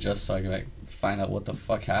future just so I could like find out what the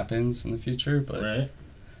fuck happens in the future, but Right.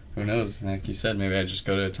 who knows? Like you said, maybe I just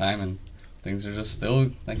go to a time and things are just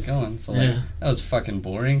still like going. So like Yeah. that was fucking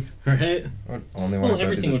boring. Right. I would only want Well, to go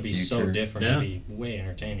everything to the would be so future. different. Yeah. It'd be way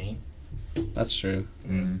entertaining. That's true.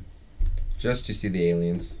 Just to see the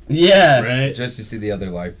aliens. Yeah. Right. Just to see the other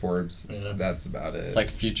life forms. Yeah. That's about it. It's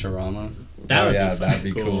like Futurama. That would yeah, be that'd be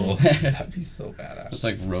fucking cool. That'd be so badass. Just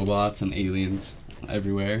like robots and aliens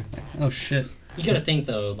everywhere. Like, oh shit. You gotta think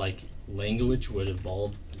though, like language would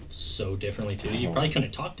evolve so differently too. You probably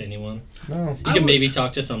couldn't talk to anyone. No. You could maybe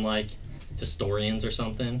talk to some like historians or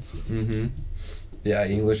something, Mm-hmm. Yeah,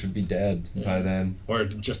 English would be dead by Yeah. then. or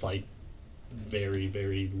just like very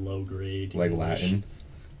very low grade Like English. Latin.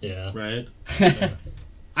 Yeah. Right. Yeah.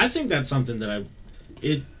 I think that's something that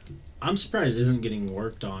I'm surprised isn't getting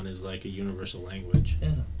worked on as like a universal language. Yeah.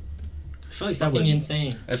 I feel like It's that fucking would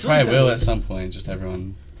insane. It feel like probably that will would- at some point. Just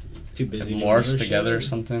everyone too busy. doing morphs other together or shit.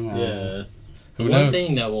 something. I don't know. Yeah. Who One knows?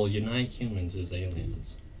 thing that will unite humans is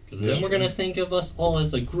aliens. Because then Yeah. we're gonna think of us all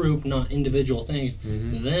as a group, not individual things.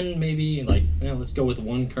 Mhm. Then maybe like, let's go with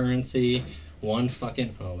one currency, one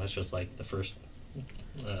fucking. Oh, that's just like the first.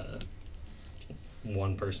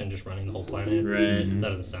 One person just running the whole planet. Right. Mhm. That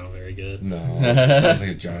doesn't sound very good. No. Sounds like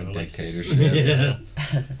a giant Like, dictatorship. Yeah.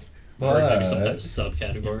 Or maybe some type But of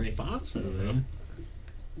subcategory. Possibly.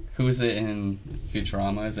 Who is it in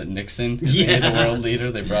Futurama? Is it Nixon? Is Yeah. he the world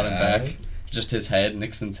leader? They brought him Yeah. back. Just his head,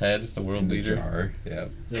 Nixon's head, is the world in the leader. jar. Yeah.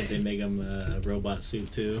 I think they make him a robot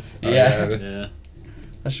suit too. Yeah. Yeah.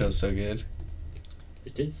 That show's so good.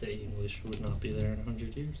 It did say English would not be there in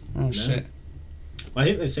 100 years. Oh, No. shit. Well, I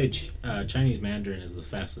think they say Chinese Mandarin is the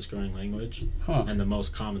fastest growing language Huh. and the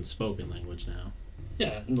most common spoken language now.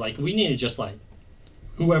 Yeah, like, we need to just, like,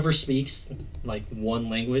 whoever speaks, like, one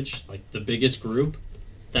language, like, the biggest group,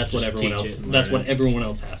 that's what Just everyone teach else, it and that's learn what it. everyone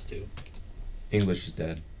else has to. English is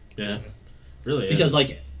dead. Yeah, really. Because, is.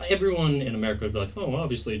 like, everyone in America would be like, oh,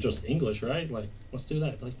 obviously just English, right? Like, let's do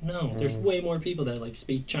that. Like, no, there's way more people that, like,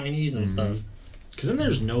 speak Chinese and stuff. Because then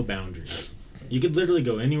there's no boundaries. You could literally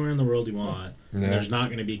go anywhere in the world you want, and Yeah. there's not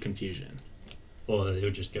going to be confusion. Well, it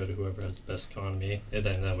would just go to whoever has the best economy, and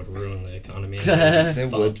then that would ruin the economy.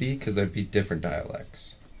 It would be, because there'd be different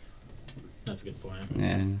dialects. That's a good point.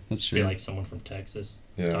 Yeah, that's Be true. like someone from Texas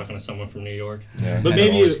Yeah. talking to someone from New York. Yeah, But and maybe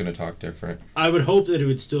they're always you- going to talk different. I would hope that it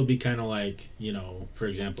would still be kind of like, you know, for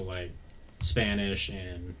example, like Spanish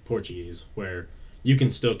and Portuguese, where you can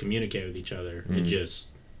still communicate with each other. It's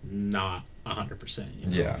just not 100%. You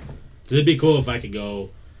know? Yeah. Because it'd be cool if I could go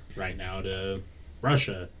right now to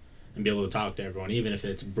Russia and be able to talk to everyone, even if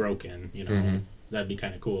it's broken, you know. Mhm. That'd be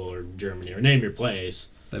kind of cool. Or Germany, or name your place.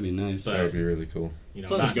 That'd be nice. But- That would be really cool. You know,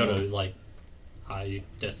 As long as you not go to, know- like, high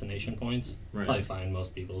destination points, Right. probably find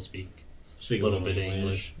most people speak speak a little bit of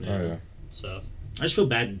English. Oh, yeah. stuff. I just feel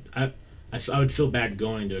bad. I would feel bad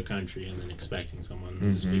going to a country and then expecting someone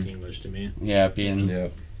to speak English to me. Yeah, being. Yeah.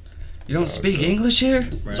 You don't So speak good. English here?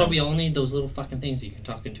 Right? So we all need those little fucking things you can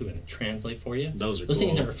talk into and translate for you. Those are Those cool.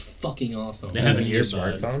 things are fucking awesome. They have an Your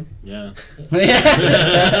earbud. smartphone? Yeah.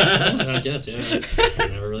 Yeah. I guess, yeah. I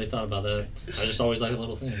never really thought about that. I just always like a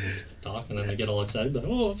little thing. Just talk, and then they get all excited, like,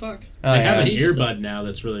 oh, fuck. Oh, They have an yeah. He just- earbud now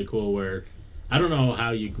that's really cool where I don't know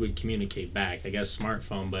how you would communicate back. I guess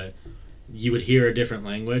smartphone, but you would hear a different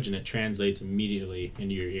language and it translates immediately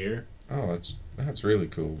into your ear. Oh, that's really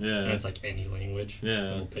cool. And Yeah. it's like any language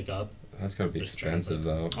Yeah. it'll pick up. That's got to be Just expensive,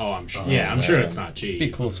 though. Oh, I'm sure. Oh, Yeah, I'm sure man. it's not cheap.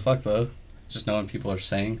 It'd be cool as fuck, though. Just knowing people are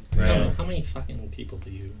saying. Right. How many fucking people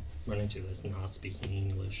do you run into that's not speaking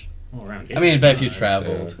English? Oh, around here. I mean, I bet if you Right.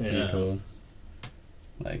 traveled, Yeah. it'd be cool.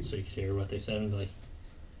 Like, So you could hear what they said and be like,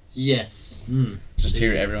 yes. Mm. just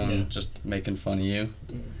hear everyone Yeah. just making fun of you.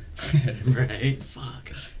 Right.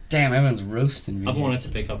 Fuck. Damn, everyone's roasting me. I've wanted to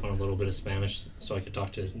pick up on a little bit of Spanish so I could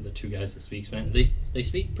talk to the two guys that speak Spanish. They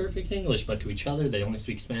speak perfect English, but to each other they only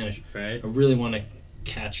speak Spanish. Right. I really want to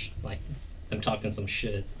catch like them talking some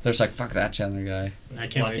shit. There's like, fuck that Chandler guy. I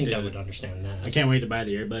can't Well, I wait think to. I would understand that. I can't wait to buy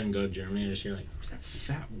the earbud and go to Germany and just hear like, who's that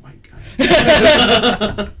fat white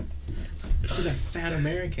guy? Who's that fat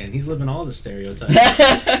American? He's living all the stereotypes.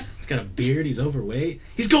 He's got a beard. He's overweight.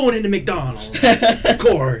 He's going into McDonald's. Of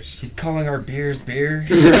course. He's calling our beers beer.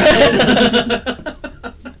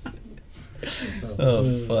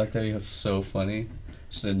 Oh, fuck, that was so funny.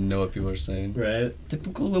 Just didn't know what people were saying. Right.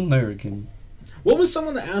 Typical American. What was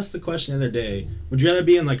someone that asked the question the other day? Would you rather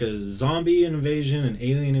be in like a zombie invasion, an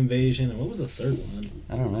alien invasion, and what was the third one?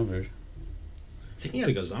 I don't remember. I think you had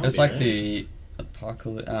to go zombie. It's like right? the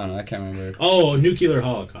apocalypse. I don't know. I can't remember. Oh, nuclear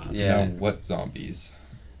holocaust. Yeah. So what zombies?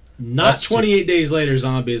 Not That's 28 days later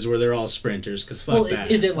zombies where they're all sprinters, because fuck Well,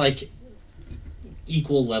 that. is it like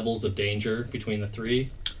equal levels of danger between the three?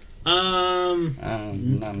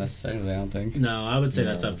 Not necessarily. I don't think. No, I would say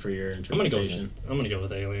No. that's up for your I'm gonna interpretation. go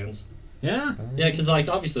with aliens. Yeah? Yeah, because like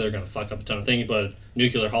obviously they're gonna fuck up a ton of things, but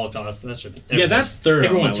nuclear holocaust that's just Yeah, that's third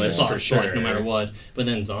on my everyone's list fucked, for sure. like, no matter what. But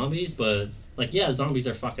then zombies, but like yeah, zombies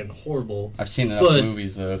are fucking horrible. I've seen enough But-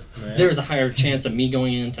 movies though. Right? There's a higher chance of me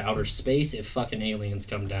going into outer space if fucking aliens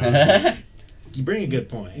come down. You bring a good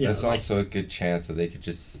point. Yeah, There's like- also a good chance that they could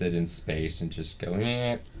just sit in space and just go,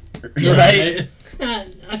 eh. Right?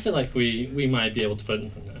 I feel like we might be able to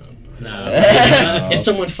put. No. If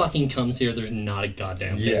someone fucking comes here, there's not a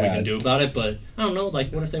goddamn thing we Yeah. can do about it. But I don't know,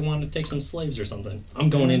 like, what if they wanted to take some slaves or something? I'm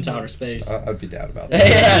going into outer space. I'd be down about that.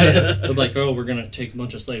 Yeah. They're like, oh, we're gonna take a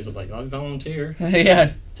bunch of slaves. I'm like, I'll volunteer.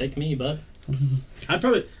 Yeah. Take me, bud. I'd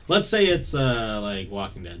probably, let's say it's like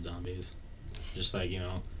Walking Dead zombies. Just like, you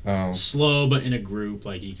know, Oh, slow but in a group,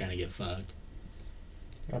 like you kind of get fucked.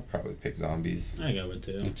 I'd probably pick zombies. I go with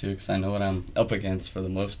two. Me too, because I know what I'm up against for the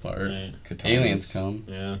most part. Right. Katanas. Aliens come.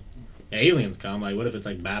 Yeah. Aliens come. Like, what if it's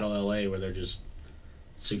like Battle LA where they're just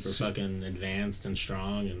super fucking advanced and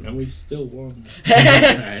strong and. And we still won.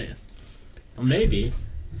 Right. Well, maybe.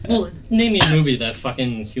 Well, name me a movie that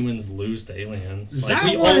fucking humans lose to aliens. Like,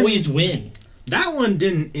 That we one- always win. That one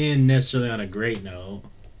didn't end necessarily on a great note.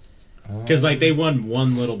 Because, like, they won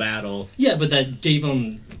one little battle. Yeah, but that gave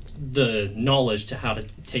them the knowledge to how to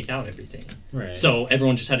take out everything. Right. So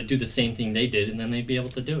everyone just had to do the same thing they did, and then they'd be able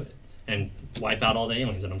to do it and wipe out all the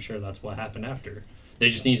aliens. And I'm sure that's what happened after. They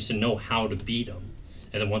just needed to know how to beat them,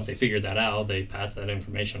 and then once they figured that out, they passed that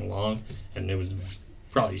information along, and it was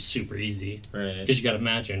probably super easy. Right. Because you got to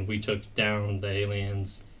imagine, we took down the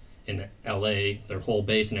aliens in L.A., their whole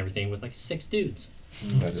base and everything, with like 6 dudes.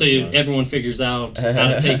 That So is fun. everyone figures out how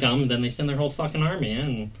to take them, and then they send their whole fucking army in,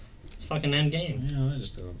 and it's fucking end game. You know, that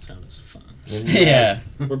just doesn't sound as fun. Yeah.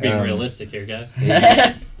 We're being Um, realistic here, guys.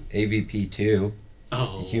 AVP 2.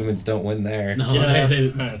 Oh. Humans don't win there. No, Yeah, they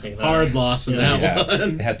I don't think that. hard loss in Yeah. that Yeah,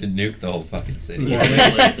 one. they had to nuke the whole fucking city. More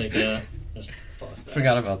realistic, yeah. Just fuck that.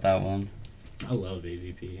 Forgot about that one. I love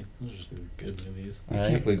AVP. Those are some good movies. I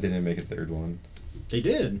can't believe they didn't make a third one. They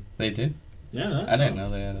did. They did? Yeah, that's I didn't know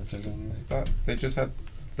they had a third one. I thought they just had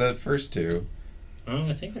the first 2. Oh,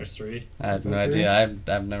 I think there's 3. I have Is no there three? idea.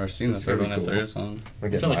 I've never seen That's the third really one if there cool. is one. I I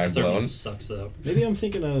get feel like mind the third blown. one sucks, though. Maybe I'm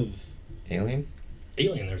thinking of. Alien?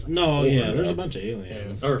 Alien, there's like No, 4. yeah, there's yeah. a bunch of Yeah,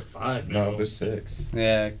 aliens. or 5 now. No, there's 6.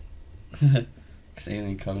 Yeah. 'Cause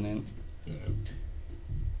Alien Covenant. Yeah.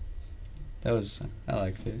 That was... I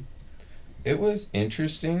liked it. It was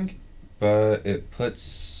interesting, but it puts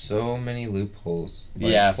so many loopholes.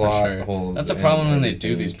 Like Yeah, for plot sure. holes That's a and problem when they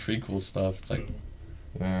do these everything. prequel stuff. It's like,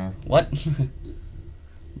 Yeah. what?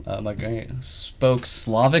 My great spoke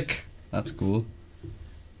Slavic. That's cool.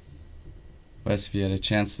 Wes, if you had a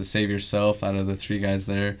chance to save yourself out of the 3 guys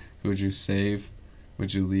there, who would you save?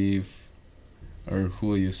 Would you leave? Or who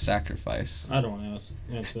will you sacrifice? I don't want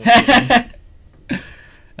to answer that.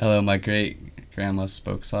 Hello, my great grandma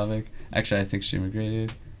spoke Slavic. Actually, I think she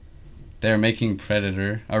immigrated. They're making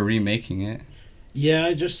Predator, or remaking it. Yeah,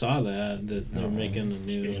 I just saw that they're making a Should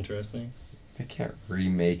be new. interesting. They can't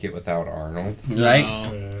remake it without Arnold. Right?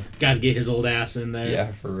 Yeah. Got to get his old ass in there.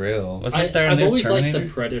 Yeah, for real. Wasn't there a I've new always Terminator? liked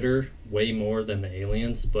the Predator way more than the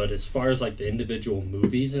Aliens, but as far as like the individual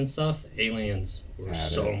movies and stuff, Aliens were Had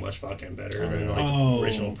so it. much fucking better I than know. like Oh.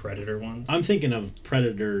 original Predator ones. I'm thinking of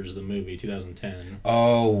Predators, the movie, 2010.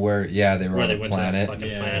 Oh, where they were Where on they a went planet. to that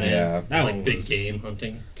fucking Yeah. planet. Yeah. It's That like one big was- game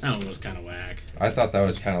hunting. That one was kind of whack. I thought that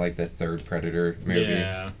was kind of like the third Predator movie.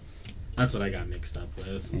 Yeah, that's what I got mixed up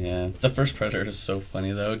with. Yeah. The first Predator is so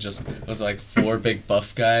funny, though. Just it was like 4 big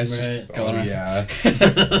buff guys Right. just going Oh around. yeah.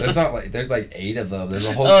 there's like 8 of them. There's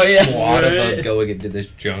a whole Oh, yeah. squad of Right. them going into this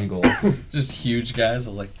jungle. Just huge guys. I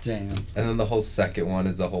was like, damn. And then the whole second one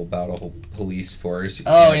is about a whole police force. who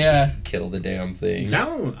Oh, can't yeah. kill the damn thing. That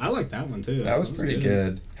one, I like that one too. That was pretty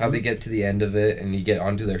good. How they get to the end of it and you get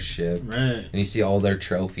onto their ship Right. and you see all their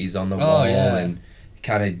trophies on the Oh, wall yeah. and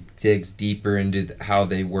kind of digs deeper into how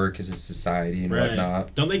they work as a society and Right.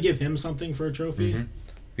 whatnot. Don't they give him something for a trophy? Mhm.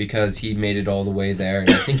 Because he made it all the way there and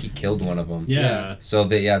I think he killed one of them. Yeah. So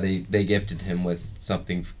they gifted him with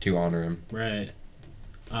something to honor him. Right.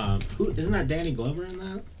 Who isn't that Danny Glover in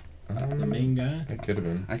that? The main guy. It could have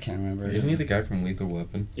been. I can't remember. Isn't he the guy from Lethal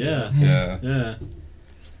Weapon? Yeah. Yeah. Yeah.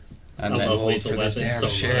 I I met, love old Lethal for this Weapon damn so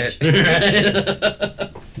shit. much.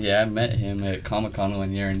 yeah, I met him at Comic-Con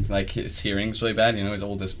one year, and like his hearing's really bad. You know, he's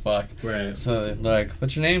old as fuck. Right. So they're like,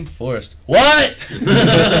 "What's your name?" Forrest. What?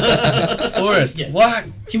 It's Forrest. Yeah. What?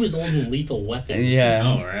 He was old in Lethal Weapon. Yeah.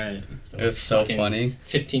 All right. It's been It was so fucking funny.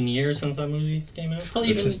 15 years since that movie came out. Probably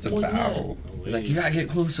even Just more than that. about. He's like, "You gotta get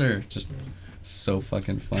closer." Just so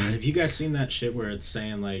fucking God, funny. have you guys seen that shit where it's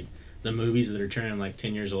saying like the movies that are turning like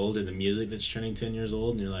 10 years old and the music that's turning 10 years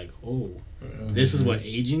old, and you're like, oh, this is what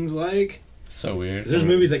aging's like? So weird. 'Cause there's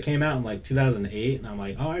movies that came out in like 2008, and I'm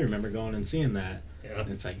like, oh, I remember going and seeing that. Yeah.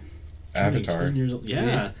 And it's like turning Avatar. 10 years old.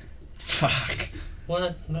 Yeah. Fuck.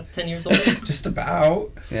 What? That's 10 years old? Just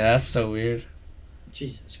about. Yeah, that's so weird.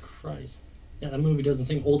 Jesus Christ. Yeah, that movie doesn't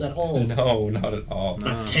seem old at all. No, not at all. No.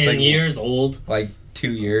 Not It's 10 like- years old. Like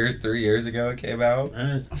 2 years, 3 years ago it came out.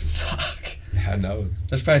 Right. Fuck. Yeah, knows.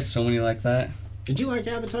 There's probably so many like that. Did you like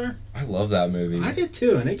Avatar? I love that movie. I did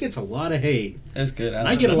too, and it gets a lot of hate. It was good. I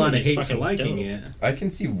like get a that. lot of movie's hate for fucking liking dope. it. I can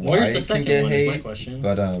see why Where's it the can second get one is my hate, question.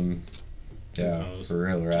 but yeah, knows? for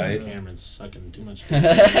real, James right? Cameron's sucking too much.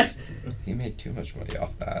 He made too much money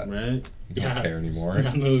off that. Right? He don't Yeah. care anymore.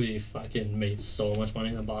 That movie fucking made so much money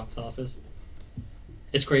in the box office.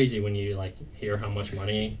 It's crazy when you like hear how much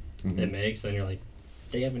money Mhm. it makes, then you're like,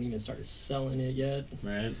 they haven't even started selling it yet.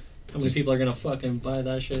 Right? How many people are gonna fucking buy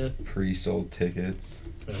that shit? Pre-sold tickets.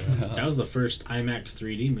 That was the first IMAX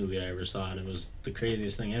 3D movie I ever saw, and it was the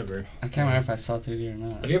craziest thing ever. I can't remember if I saw 3D or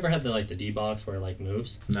not. Have you ever had the D box where it like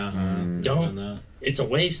moves? Nah. Don't. No. It's a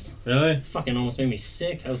waste. Really? Fucking almost made me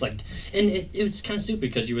sick. I was like, and it was kind of stupid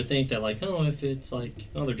because you would think that like, oh, if it's like,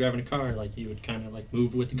 oh, they're driving a car, like you would kind of like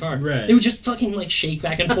move with the car. Right. It would just fucking like shake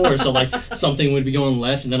back and forth. So like something would be going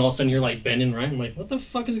left, and then all of a sudden you're like bending right. I'm like, what the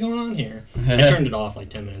fuck is going on here? I turned it off like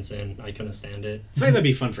 10 minutes in. I couldn't stand it. I think that'd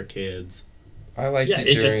be fun for kids. I liked Yeah, it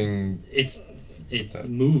it just- during It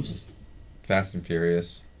moves. Fast and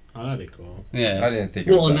Furious. Oh, that'd be cool. Yeah. I didn't think it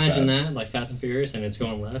was Well, that imagine bad. that, like Fast and Furious, and it's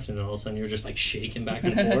going left, and then all of a sudden you're just like shaking back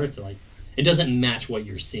and forth. Like, it doesn't match what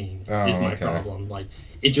you're seeing. Oh, is my okay. problem. Like,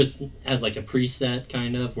 it just has like a preset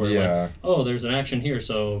kind of where Yeah. like, oh, there's an action here,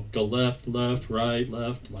 so go left, left, right,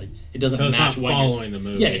 left. Like, it doesn't So it's match not what you're. following the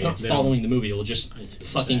movie. Yeah, it's not They don't- following the movie. It'll just I see what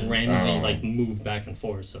fucking you're saying. randomly Oh. like move back and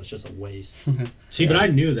forth. So it's just a waste. See, but I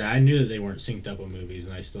knew that. I knew that they weren't synced up with movies,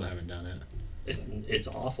 and I still haven't done it. It's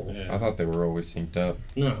awful. Yeah. I thought they were always synced up.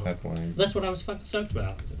 No. That's lame. That's what I was fucking stoked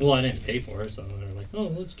about. Well, I didn't pay for it, so they were like, "Oh,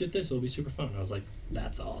 let's get this. It'll be super fun." I was like,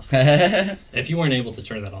 "That's off." If you weren't able to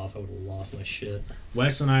turn that off, I would have lost my shit.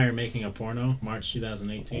 Wes and I are making a porno, March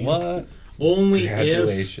 2018. What? Only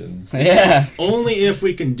Congratulations. Yeah. only if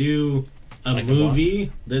we can do a I can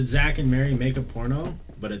movie that Zach and Mary make a porno,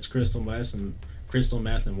 but it's Crystal Meth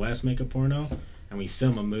and Wes make a porno, and we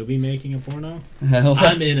film a movie making a porno.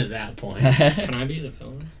 I'm in at that point. Can I be the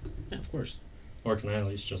film? Yeah, of course. Or can I at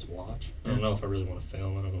least just watch? I don't know if I really want to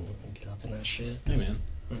film. I don't want to get up in that shit. Hey man,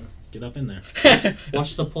 get up in there.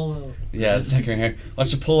 Watch the pullout. Yeah, it's like right here.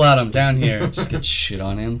 Watch the pull out. I'm down here. Just get shit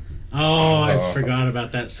on him. Oh, I Oh. forgot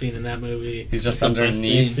about that scene in that movie. He's just That's the best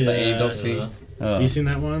underneath scene. the Yeah. anal scene. Oh. Have you seen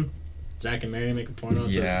that one? Zach and Mary make a porno.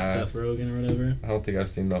 It's Yeah. like Seth Rogen or whatever. I don't think I've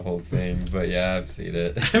seen the whole thing, but yeah, I've seen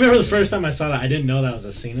it. I remember the first time I saw that, I didn't know that was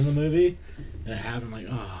a scene in the movie, and it happened. Like,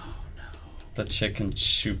 oh The chick can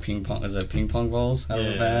shoot ping pong. Is it ping pong balls out of a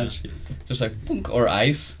Yeah. vag? Just like punk or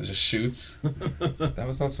ice. It just shoots. no. That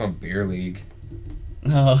was also on Beer League.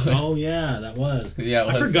 Oh. Oh yeah, that was. Yeah, it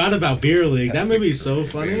I was. forgot about Beer League. That's that a movie's so great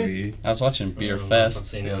funny. movie. I was watching Beer I don't know if I've Fest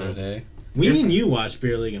seen the other that. day. We and you watched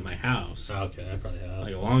Beer League at my house Okay, I probably have.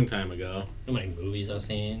 like a long time ago. How many movies I've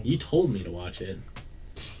seen? You told me to watch it.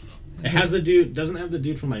 It has the dude. Doesn't it have the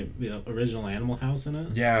dude from like the original Animal House in it?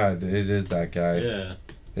 Yeah, it is that guy. Yeah.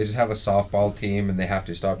 They just have a softball team and they have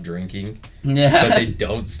to stop drinking, but Yeah. they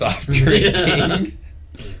don't stop drinking.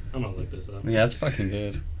 I'm gonna look this up. Yeah, it's fucking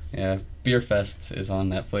good. Yeah, Beer Fest is on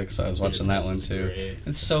Netflix, so I was watching that one It's too. great.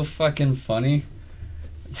 It's so fucking funny.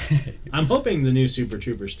 I'm hoping the new Super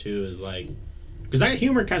Troopers 2 is like, because that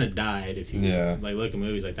humor kind of died. If you Yeah. like look at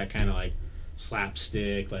movies like that, kind of like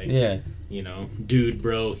slapstick, like Yeah. you know, dude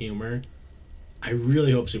bro humor. I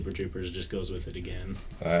really hope Super Troopers just goes with it again,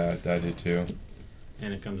 I do too.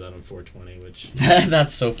 and it comes out on 420, which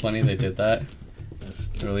That's so funny they did that. that's,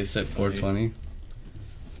 Release it 420.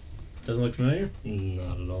 doesn't look familiar.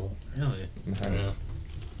 Not at all. Really? Nice.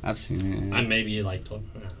 I've seen I it. maybe like told.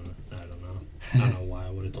 I don't know. I don't know why I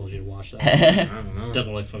would have told you to watch that. I don't know. It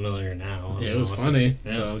doesn't look familiar now. I Yeah, don't it was know if funny.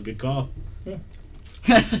 yeah. So good call. Yeah.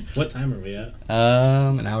 What time are we at?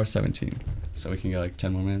 An hour 17. So we can go like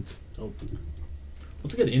 10 more minutes. Oh,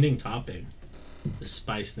 what's a good ending topic to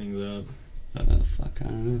spice things up? Fuck, I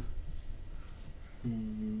don't know.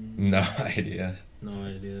 No idea. No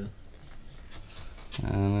idea. I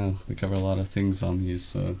don't know. We cover a lot of things on these,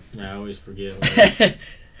 so Yeah, I always forget. I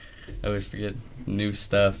always forget new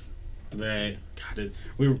stuff. Right. God,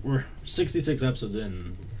 we're 66 episodes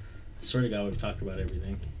in. I swear to God, we've talked about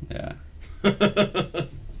everything. Yeah. Let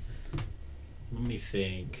me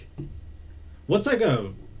think. What's like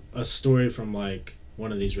a story from like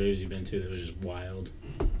one of these raves you've been to that was just wild?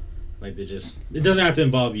 Like it doesn't have to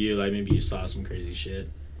involve you. Like maybe you saw some crazy shit.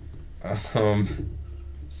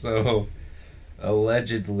 So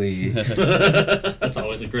allegedly, That's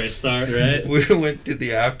always a great start. Right? we went to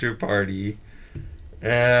the after party,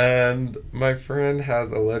 and my friend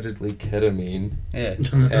has allegedly ketamine Yeah.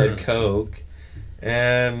 and coke,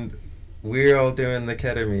 and we're all doing the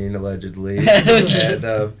ketamine allegedly,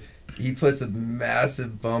 and he puts a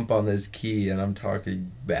massive bump on this key, and I'm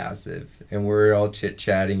talking massive, and we're all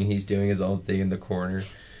chit-chatting, and he's doing his own thing in the corner,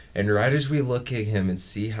 and right as we look at him and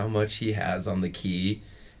see how much he has on the key,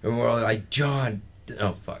 and we're all like, John,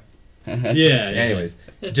 oh fuck. Yeah. Anyways,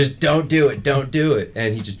 just don't do it,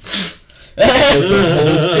 and he just does the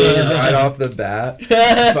whole thing right off the bat,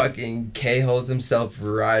 fucking K-holes himself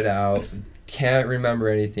right out, can't remember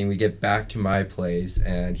anything. We get back to my place,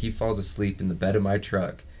 and he falls asleep in the bed of my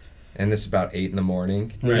truck, and this is about 8 in the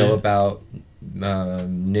morning, Right. till about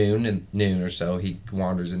noon or so, he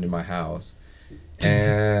wanders into my house,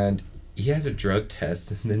 and he has a drug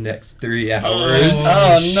test in the next 3 hours.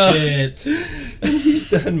 Oh, no. Shit. He's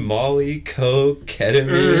done Molly, coke,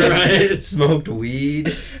 ketamine, Right. smoked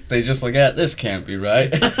weed. They just look at this can't be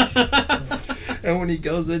right. And when he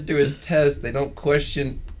goes into his test, they don't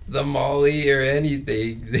question the Molly or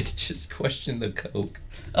anything. They just question the coke.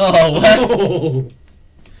 Oh, what? Oh.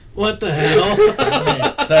 What the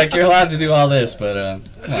hell? Like, you're allowed to do all this, but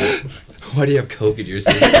come on. Why do you have coke in your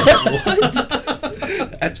system?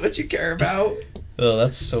 What? That's what you care about? Oh,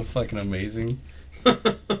 that's so fucking amazing.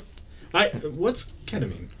 What's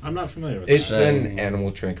ketamine? I'm not familiar with It's that. an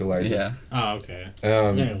animal tranquilizer. Yeah. Oh, okay.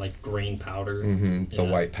 Isn't it like green powder? It's a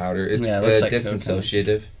Yeah. white powder. It's Yeah, it looks like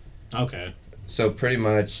disassociative. Okay. So pretty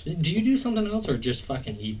much, Do you do something else or just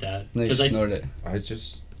fucking eat that? They snort it.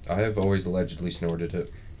 I have always allegedly snorted it.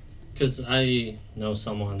 Because I know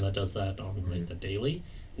someone that does that on like the daily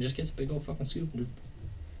and just gets a big old fucking scoop and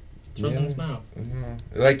throws it in his mouth.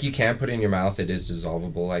 Like you can put it in your mouth. It is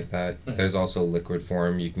dissolvable like that. Yeah. There's also liquid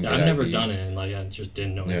form you can Yeah, get. I've never IVs. done it, and like I just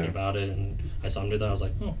didn't know anything about it, and I saw him do that. I was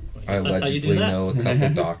like, oh, I I guess that's how you do allegedly that. know a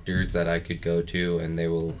couple doctors that I could go to, and they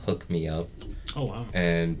will hook me up Oh wow.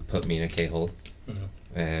 and put me in a K-hole. Uh-huh.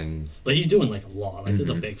 And But he's doing like a lot. Like there's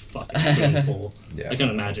a big fucking spoonful. yeah, I can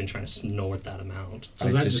imagine trying to snort that amount. So I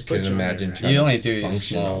does that just just put couldn't you on imagine your- trying You only to do function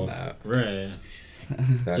small. on that. Right.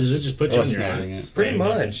 That's Does it just put you Or on your snorting ass? it. pretty Yeah, much,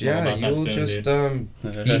 nothing small yeah. about that You'll spoon,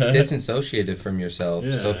 just dude. be disassociated from yourself. So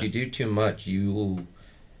Yeah. if you do too much, you will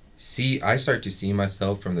see. I start to see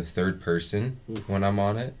myself from the third person when I'm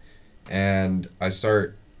on it, and I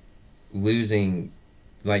start losing,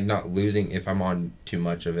 like not losing if I'm on too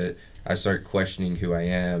much of it. I start questioning who I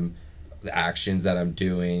am, the actions that I'm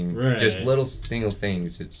doing, just Right. little single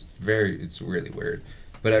things. It's really weird,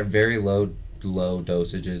 but at very low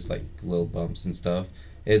dosages, like little bumps and stuff,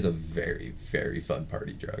 is a very, very fun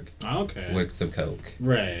party drug Okay. with some coke.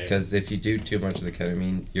 Right. Because if you do too much of the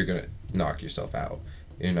ketamine, you're gonna knock yourself out.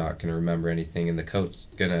 You're not gonna remember anything, and the coke's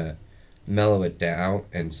gonna mellow it down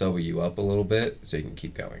and sober you up a little bit, so you can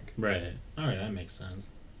keep going. Right. All right, that makes sense.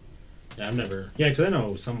 Yeah, I've never. Yeah, because I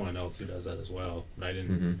know someone else who does that as well, but I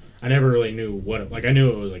didn't. Mm-hmm. I never really knew what. Like, I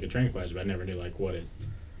knew it was like a tranquilizer, but I never knew like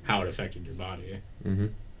how it affected your body. Mm-hmm.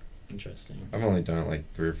 Interesting. I've only done it like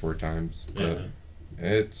 3 or 4 times, but Yeah.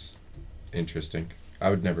 it's interesting. I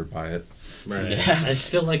would never buy it. Right. Yeah. I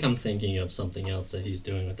feel like I'm thinking of something else that he's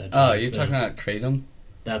doing with that. Oh, giant you're spoon. talking about kratom?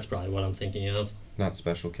 That's probably what I'm thinking of. Not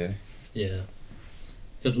Special K. Yeah.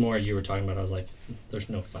 Because the more you were talking about it, I was like, there's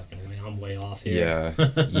no fucking way. I'm way off here.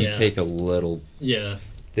 Yeah, you Yeah. take a little. Yeah.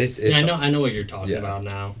 It's Yeah, I know what you're talking Yeah. about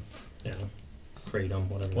now. Yeah. Kratom,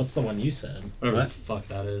 whatever. What's the one you said? Whatever What? the fuck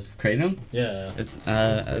that is. Kratom? Yeah.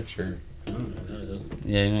 Sure. I don't know what that is.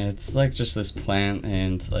 Yeah, you know, it's like just this plant,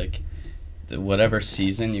 and like whatever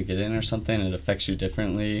season you get in or something, it affects you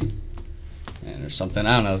differently, and or something.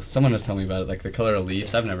 I don't know. Someone was telling me about it, like the color of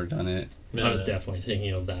leaves. I've never done it. Yeah. I was definitely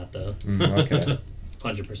thinking of that though. Okay.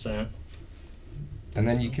 100%. And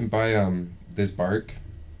then you can buy this bark.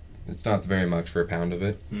 It's not very much for a pound of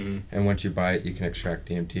it, Mm-hmm. and once you buy it, you can extract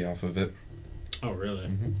DMT off of it, Oh, really?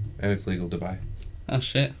 and it's legal to buy. Oh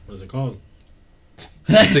shit. What is it called?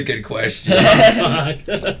 That's a good question. Fuck.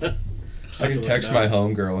 I can text my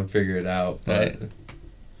homegirl and figure it out. But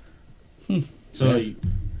So, Yeah.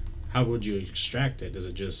 how would you extract it? Is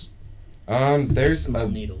it just? there's Small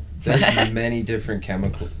needle. there's many different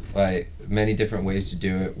many different ways to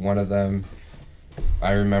do it. One of them,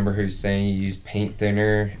 I remember her saying you use paint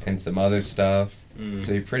thinner and some other stuff. Mm.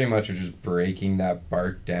 So you pretty much are just breaking that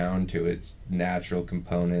bark down to its natural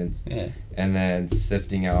components, Yeah. and then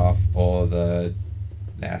sifting off all the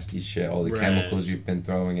nasty shit, all the Right. chemicals you've been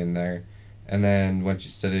throwing in there. And then once you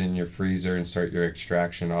set it in your freezer and start your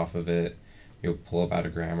extraction off of it, you'll pull about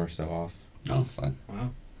 1 gram or so off. Oh fuck.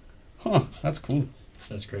 Wow. Huh. That's cool.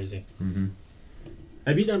 That's crazy. Mm-hmm.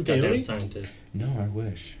 Have you done Goddamn peyote? scientist. No, I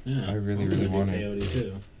wish. Yeah. I really, I'm really gonna want do it. peyote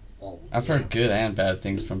too. Oh, I've heard good and bad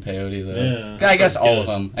things from peyote though. Yeah. I guess all of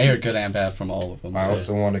Good. them. I hear good and bad from all of them. I so-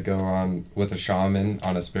 also want to go on with a shaman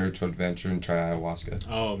on a spiritual adventure and try ayahuasca.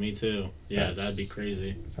 Oh, me too. Yeah, That's that'd be just-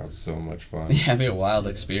 crazy. Sounds so much fun. Yeah, it'd be a wild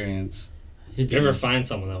experience. If you ever find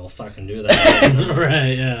someone that will fucking do that,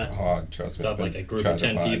 Right. Yeah. Oh, trust me. have I've like been a group trying of to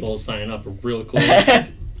 10 find- people sign up real quick.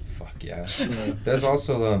 Fuck yeah. Yeah. There's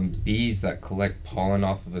also bees that collect pollen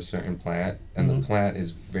off of a certain plant, and the plant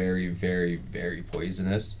is very, very, very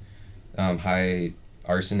poisonous. High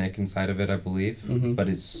arsenic inside of it, I believe, Mhm. but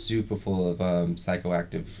it's super full of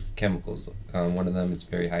psychoactive chemicals. One of them is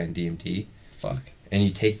very high in DMT. Fuck. And you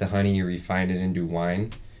take the honey, you refine it into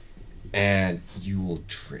wine, and you will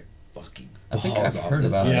trip fucking I think balls I've off heard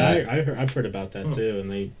this about thing. Yeah, I've heard about that too,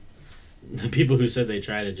 and the people who said they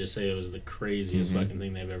tried it just say it was the craziest Mhm. fucking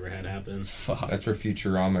thing they've ever had happen. Fuck. That's where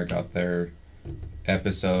Futurama got their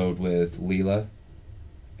episode with Leela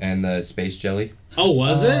and the space jelly. Oh,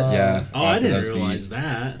 was it? Yeah. Oh, off I of didn't those realize bees.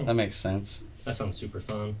 that. That makes sense. That sounds super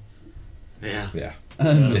fun. Yeah. Yeah,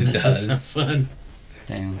 Damn. it That's does. fun.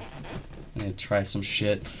 I need to try some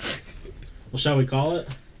shit. Well, shall we call it?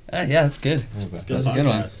 Yeah, that's good. Good That's a good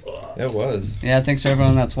one. podcast. It was. Yeah, thanks for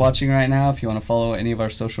everyone that's watching right now. If you want to follow any of our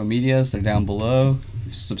social medias, they're down below.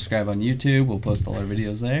 Subscribe on YouTube. We'll post all our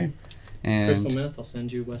videos there. And Crystal Meth, I'll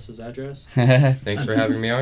send you Wes's address. Thanks for having me on.